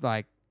means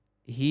like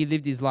he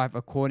lived his life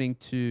according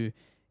to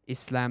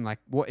Islam, like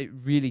what it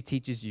really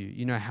teaches you.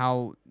 You know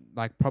how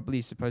like properly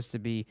you're supposed to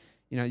be.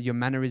 You know your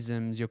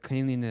mannerisms, your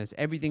cleanliness,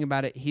 everything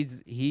about it.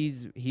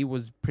 He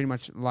was pretty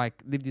much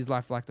like lived his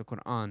life like the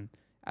Quran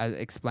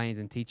explains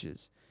and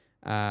teaches.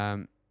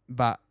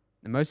 But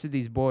most of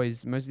these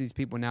boys, most of these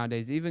people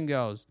nowadays, even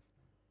girls,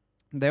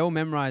 they all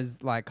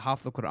memorize like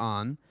half the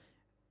Quran,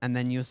 and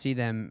then you'll see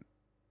them,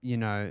 you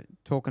know,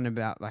 talking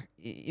about like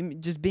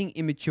just being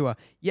immature.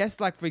 Yes,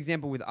 like for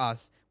example with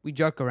us, we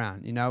joke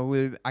around, you know,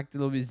 we act a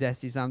little bit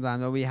zesty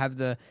sometimes, or we have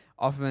the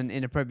often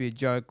inappropriate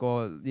joke,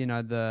 or you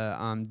know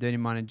the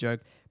dirty-minded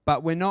joke.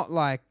 But we're not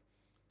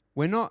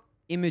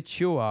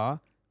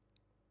immature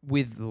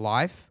with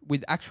life,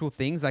 with actual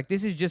things. Like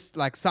this is just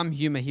like some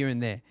humor here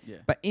and there. Yeah.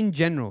 But in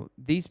general,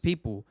 these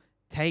people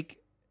take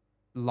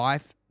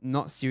life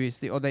not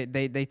seriously, or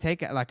they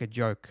take it like a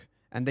joke,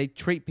 and they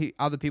treat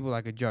other people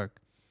like a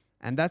joke,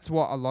 and that's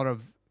what a lot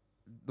of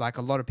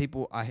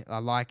people I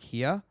like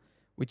here,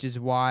 which is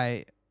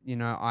why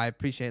I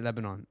appreciate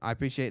Lebanon. I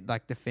appreciate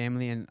like the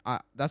family, and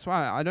that's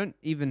why I don't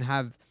even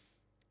have.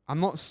 I'm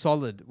not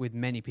solid with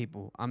many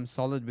people. I'm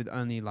solid with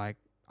only like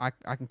I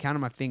can count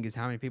on my fingers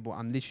how many people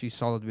I'm literally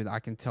solid with. I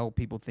can tell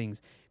people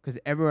things, because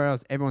everywhere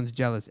else, everyone's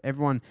jealous.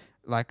 Everyone,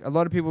 like a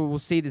lot of people will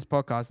see this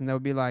podcast and they'll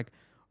be like,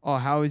 oh,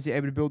 how is he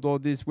able to build all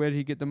this? Where did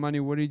he get the money?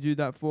 What did he do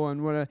that for?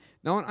 And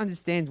no one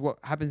understands what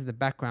happens in the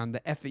background,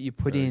 the effort you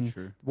put in,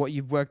 True. what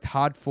you've worked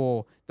hard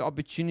for, the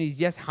opportunities.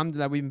 Yes,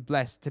 alhamdulillah, we've been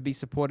blessed to be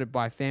supported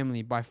by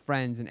family, by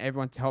friends, and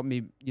everyone to help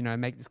me,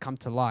 make this come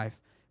to life.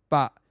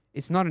 But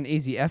it's not an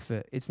easy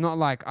effort. It's not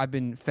like I've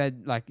been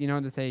fed, like,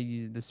 they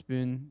say the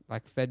spoon,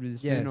 like fed with a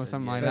spoon or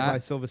something like fed that. by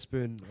silver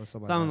spoon or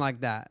something Something like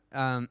that.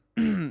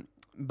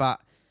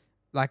 But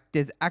like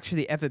there's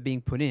actually effort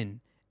being put in,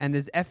 and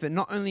there's effort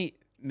not only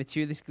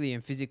materialistically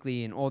and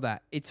physically and all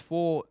that. It's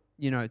for,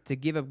 to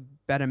give a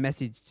better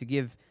message, to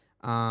give,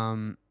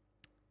 to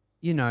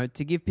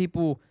give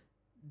people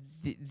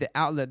the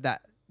outlet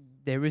that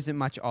there isn't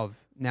much of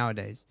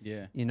nowadays.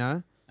 Yeah.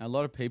 And a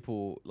lot of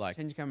people like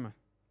change your camera.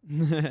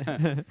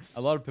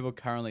 a lot of people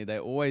currently, they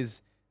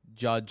always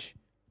judge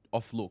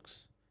off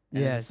looks.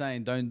 And Yes. it's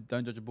saying don't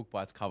judge a book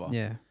by its cover.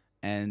 Yeah.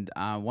 And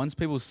once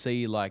people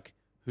see like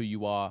who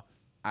you are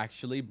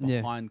actually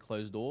behind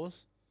closed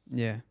doors,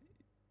 Yeah.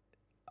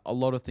 a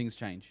lot of things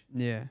change.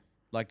 Yeah.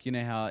 Like,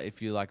 how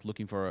if you're like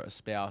looking for a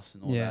spouse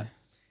and all Yeah.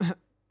 that.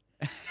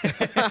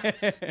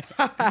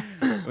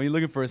 When you're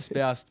looking for a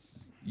spouse,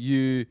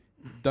 you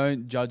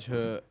don't judge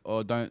her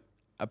or don't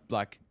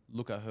like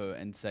look at her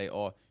and say,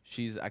 oh,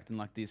 she's acting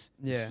like this.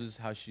 Yeah. This is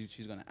how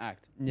she's going to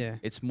act. Yeah.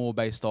 It's more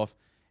based off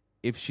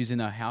if she's in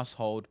a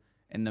household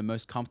in the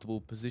most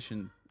comfortable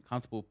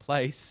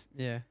place,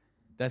 Yeah.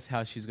 that's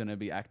how she's going to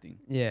be acting.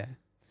 Yeah.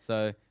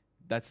 So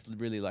that's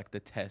really like the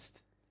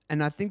test.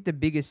 And I think the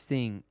biggest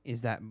thing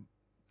is that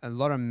a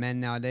lot of men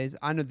nowadays,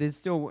 I know there's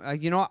still,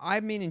 I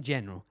mean in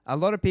general, a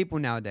lot of people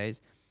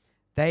nowadays,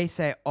 they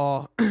say,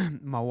 oh,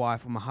 my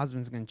wife or my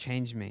husband's going to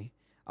change me.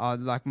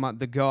 Like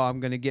the girl I'm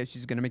going to get,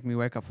 she's going to make me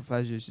wake up for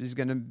Fajr. She's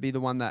going to be the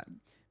one that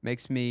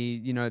makes me,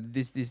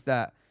 this,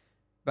 that.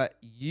 But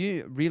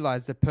you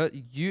realize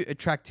you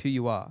attract who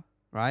you are,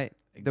 right?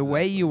 Exactly. The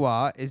way you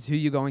are is who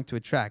you're going to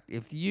attract.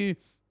 If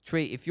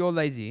you're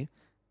lazy.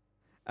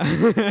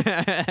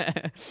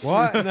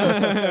 What?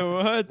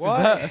 No, what?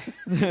 What?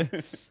 You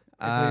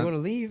Um, want to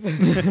leave?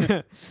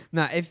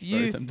 Now, if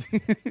Very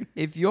tempting.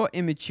 if you're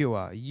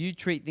immature, you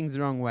treat things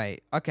the wrong way.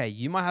 Okay,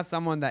 you might have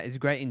someone that is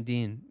great in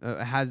deen,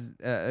 has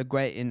a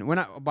great in.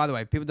 By the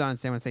way, people don't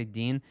understand when I say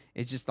deen.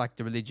 It's just like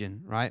the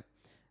religion, right?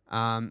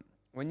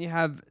 When you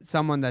have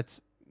someone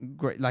that's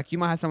great, like you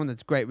might have someone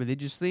that's great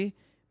religiously,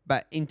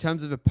 but in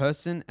terms of a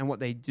person and what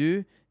they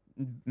do,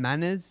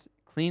 manners,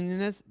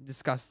 cleanliness,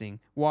 disgusting.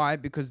 Why?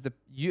 Because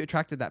you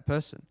attracted that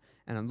person,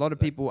 and a lot of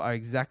people are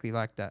exactly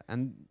like that.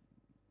 And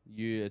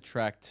You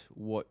attract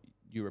what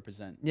you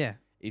represent. yeah,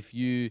 If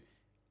you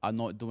are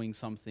not doing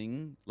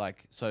something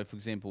like, so for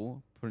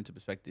example, put into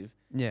perspective,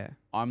 yeah,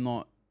 I'm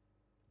not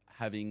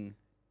having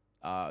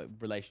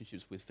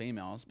relationships with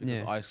females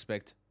because Yeah. I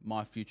expect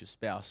my future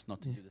spouse not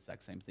to Yeah. do the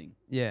exact same thing.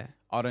 yeah,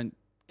 I don't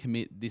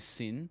commit this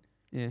sin,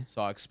 yeah.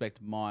 so I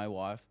expect my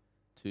wife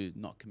to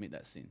not commit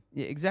that sin.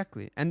 Yeah,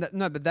 exactly. And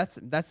but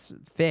that's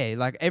fair.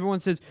 Like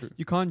everyone says, True.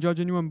 you can't judge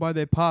anyone by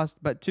their past.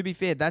 But to be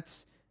fair,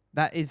 that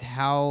is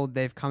how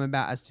they've come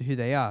about as to who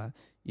they are.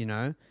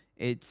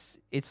 It's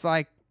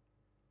like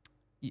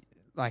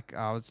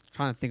I was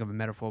trying to think of a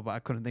metaphor, but I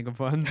couldn't think of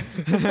one.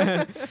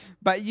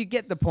 But you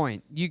get the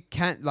point. You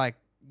can't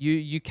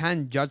you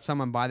can judge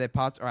someone by their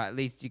past, or at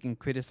least you can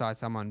criticize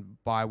someone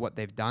by what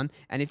they've done.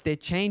 And if they're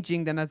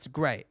changing, then that's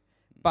great.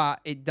 But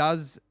it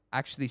does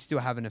actually still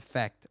have an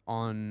effect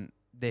on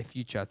their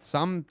future.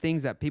 Some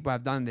things that people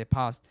have done in their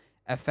past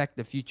affect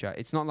the future.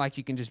 It's not like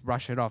you can just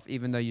brush it off,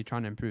 even though you're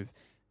trying to improve.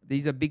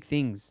 These are big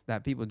things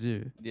that people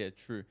do. Yeah,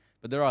 true.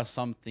 But there are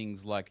some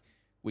things like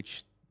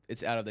which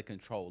it's out of their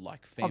control,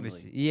 like family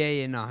Obviously.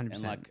 Yeah, no, 100%.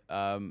 and like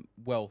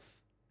wealth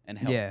and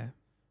health. Yeah,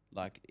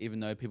 Like even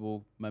though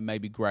people may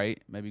be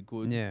great, may be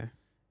good, yeah.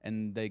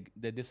 and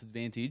they're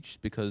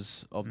disadvantaged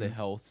because of their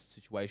health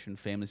situation,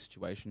 family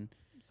situation.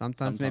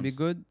 Sometimes maybe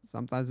Sometimes. good,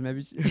 sometimes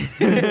maybe...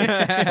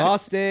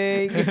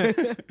 Fasting.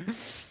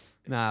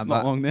 Nah, Not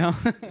but... long now.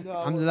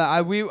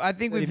 Alhamdulillah, I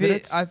think 30 we've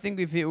minutes?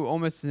 hit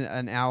almost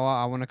an hour.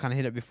 I want to kind of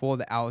hit it before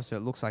the hour, so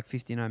it looks like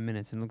 59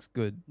 minutes and looks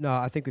good. No,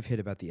 I think we've hit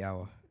about the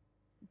hour.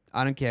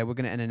 I don't care. We're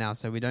gonna end it now,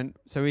 so we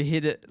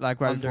hit it like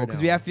right Under before an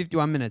because we hour. have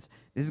 51 minutes.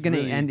 This is gonna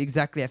Really? end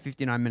exactly at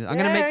 59 minutes. I'm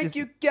gonna make this. Thank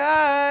you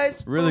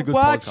guys Really for good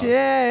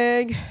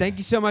watching. Thank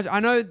you so much. I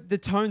know the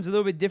tone's a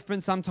little bit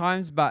different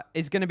sometimes, but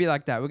it's gonna be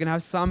like that. We're gonna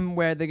have some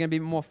where they're gonna be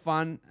more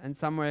fun and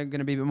some where they're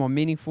gonna be a bit more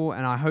meaningful.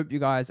 And I hope you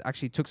guys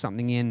actually took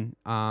something in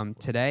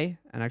today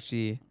and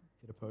actually.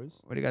 Hit a pose.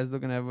 What are you guys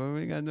looking at? What are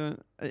you guys doing?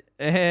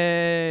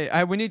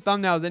 Hey, we need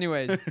thumbnails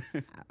anyways.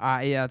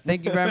 Yeah,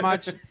 thank you very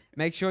much.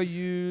 Make sure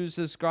you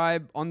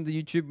subscribe on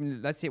the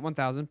YouTube. Let's hit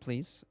 1,000,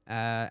 please.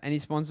 Any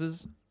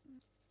sponsors?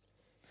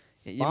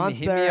 Hit me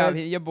up.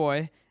 Hit your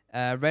boy.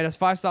 Rate us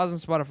 5 stars on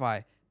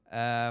Spotify.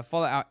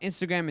 Follow our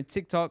Instagram and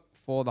TikTok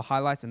for the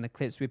highlights and the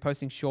clips. We're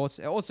posting shorts.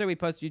 Also, we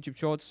post YouTube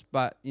shorts,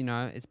 but, you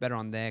know, it's better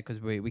on there because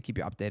we keep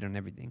you updated on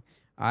everything.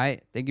 All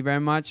right. Thank you very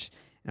much.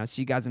 And I'll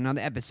see you guys in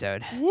another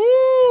episode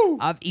Woo!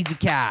 of Easy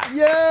Cast.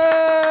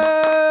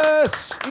 Yes!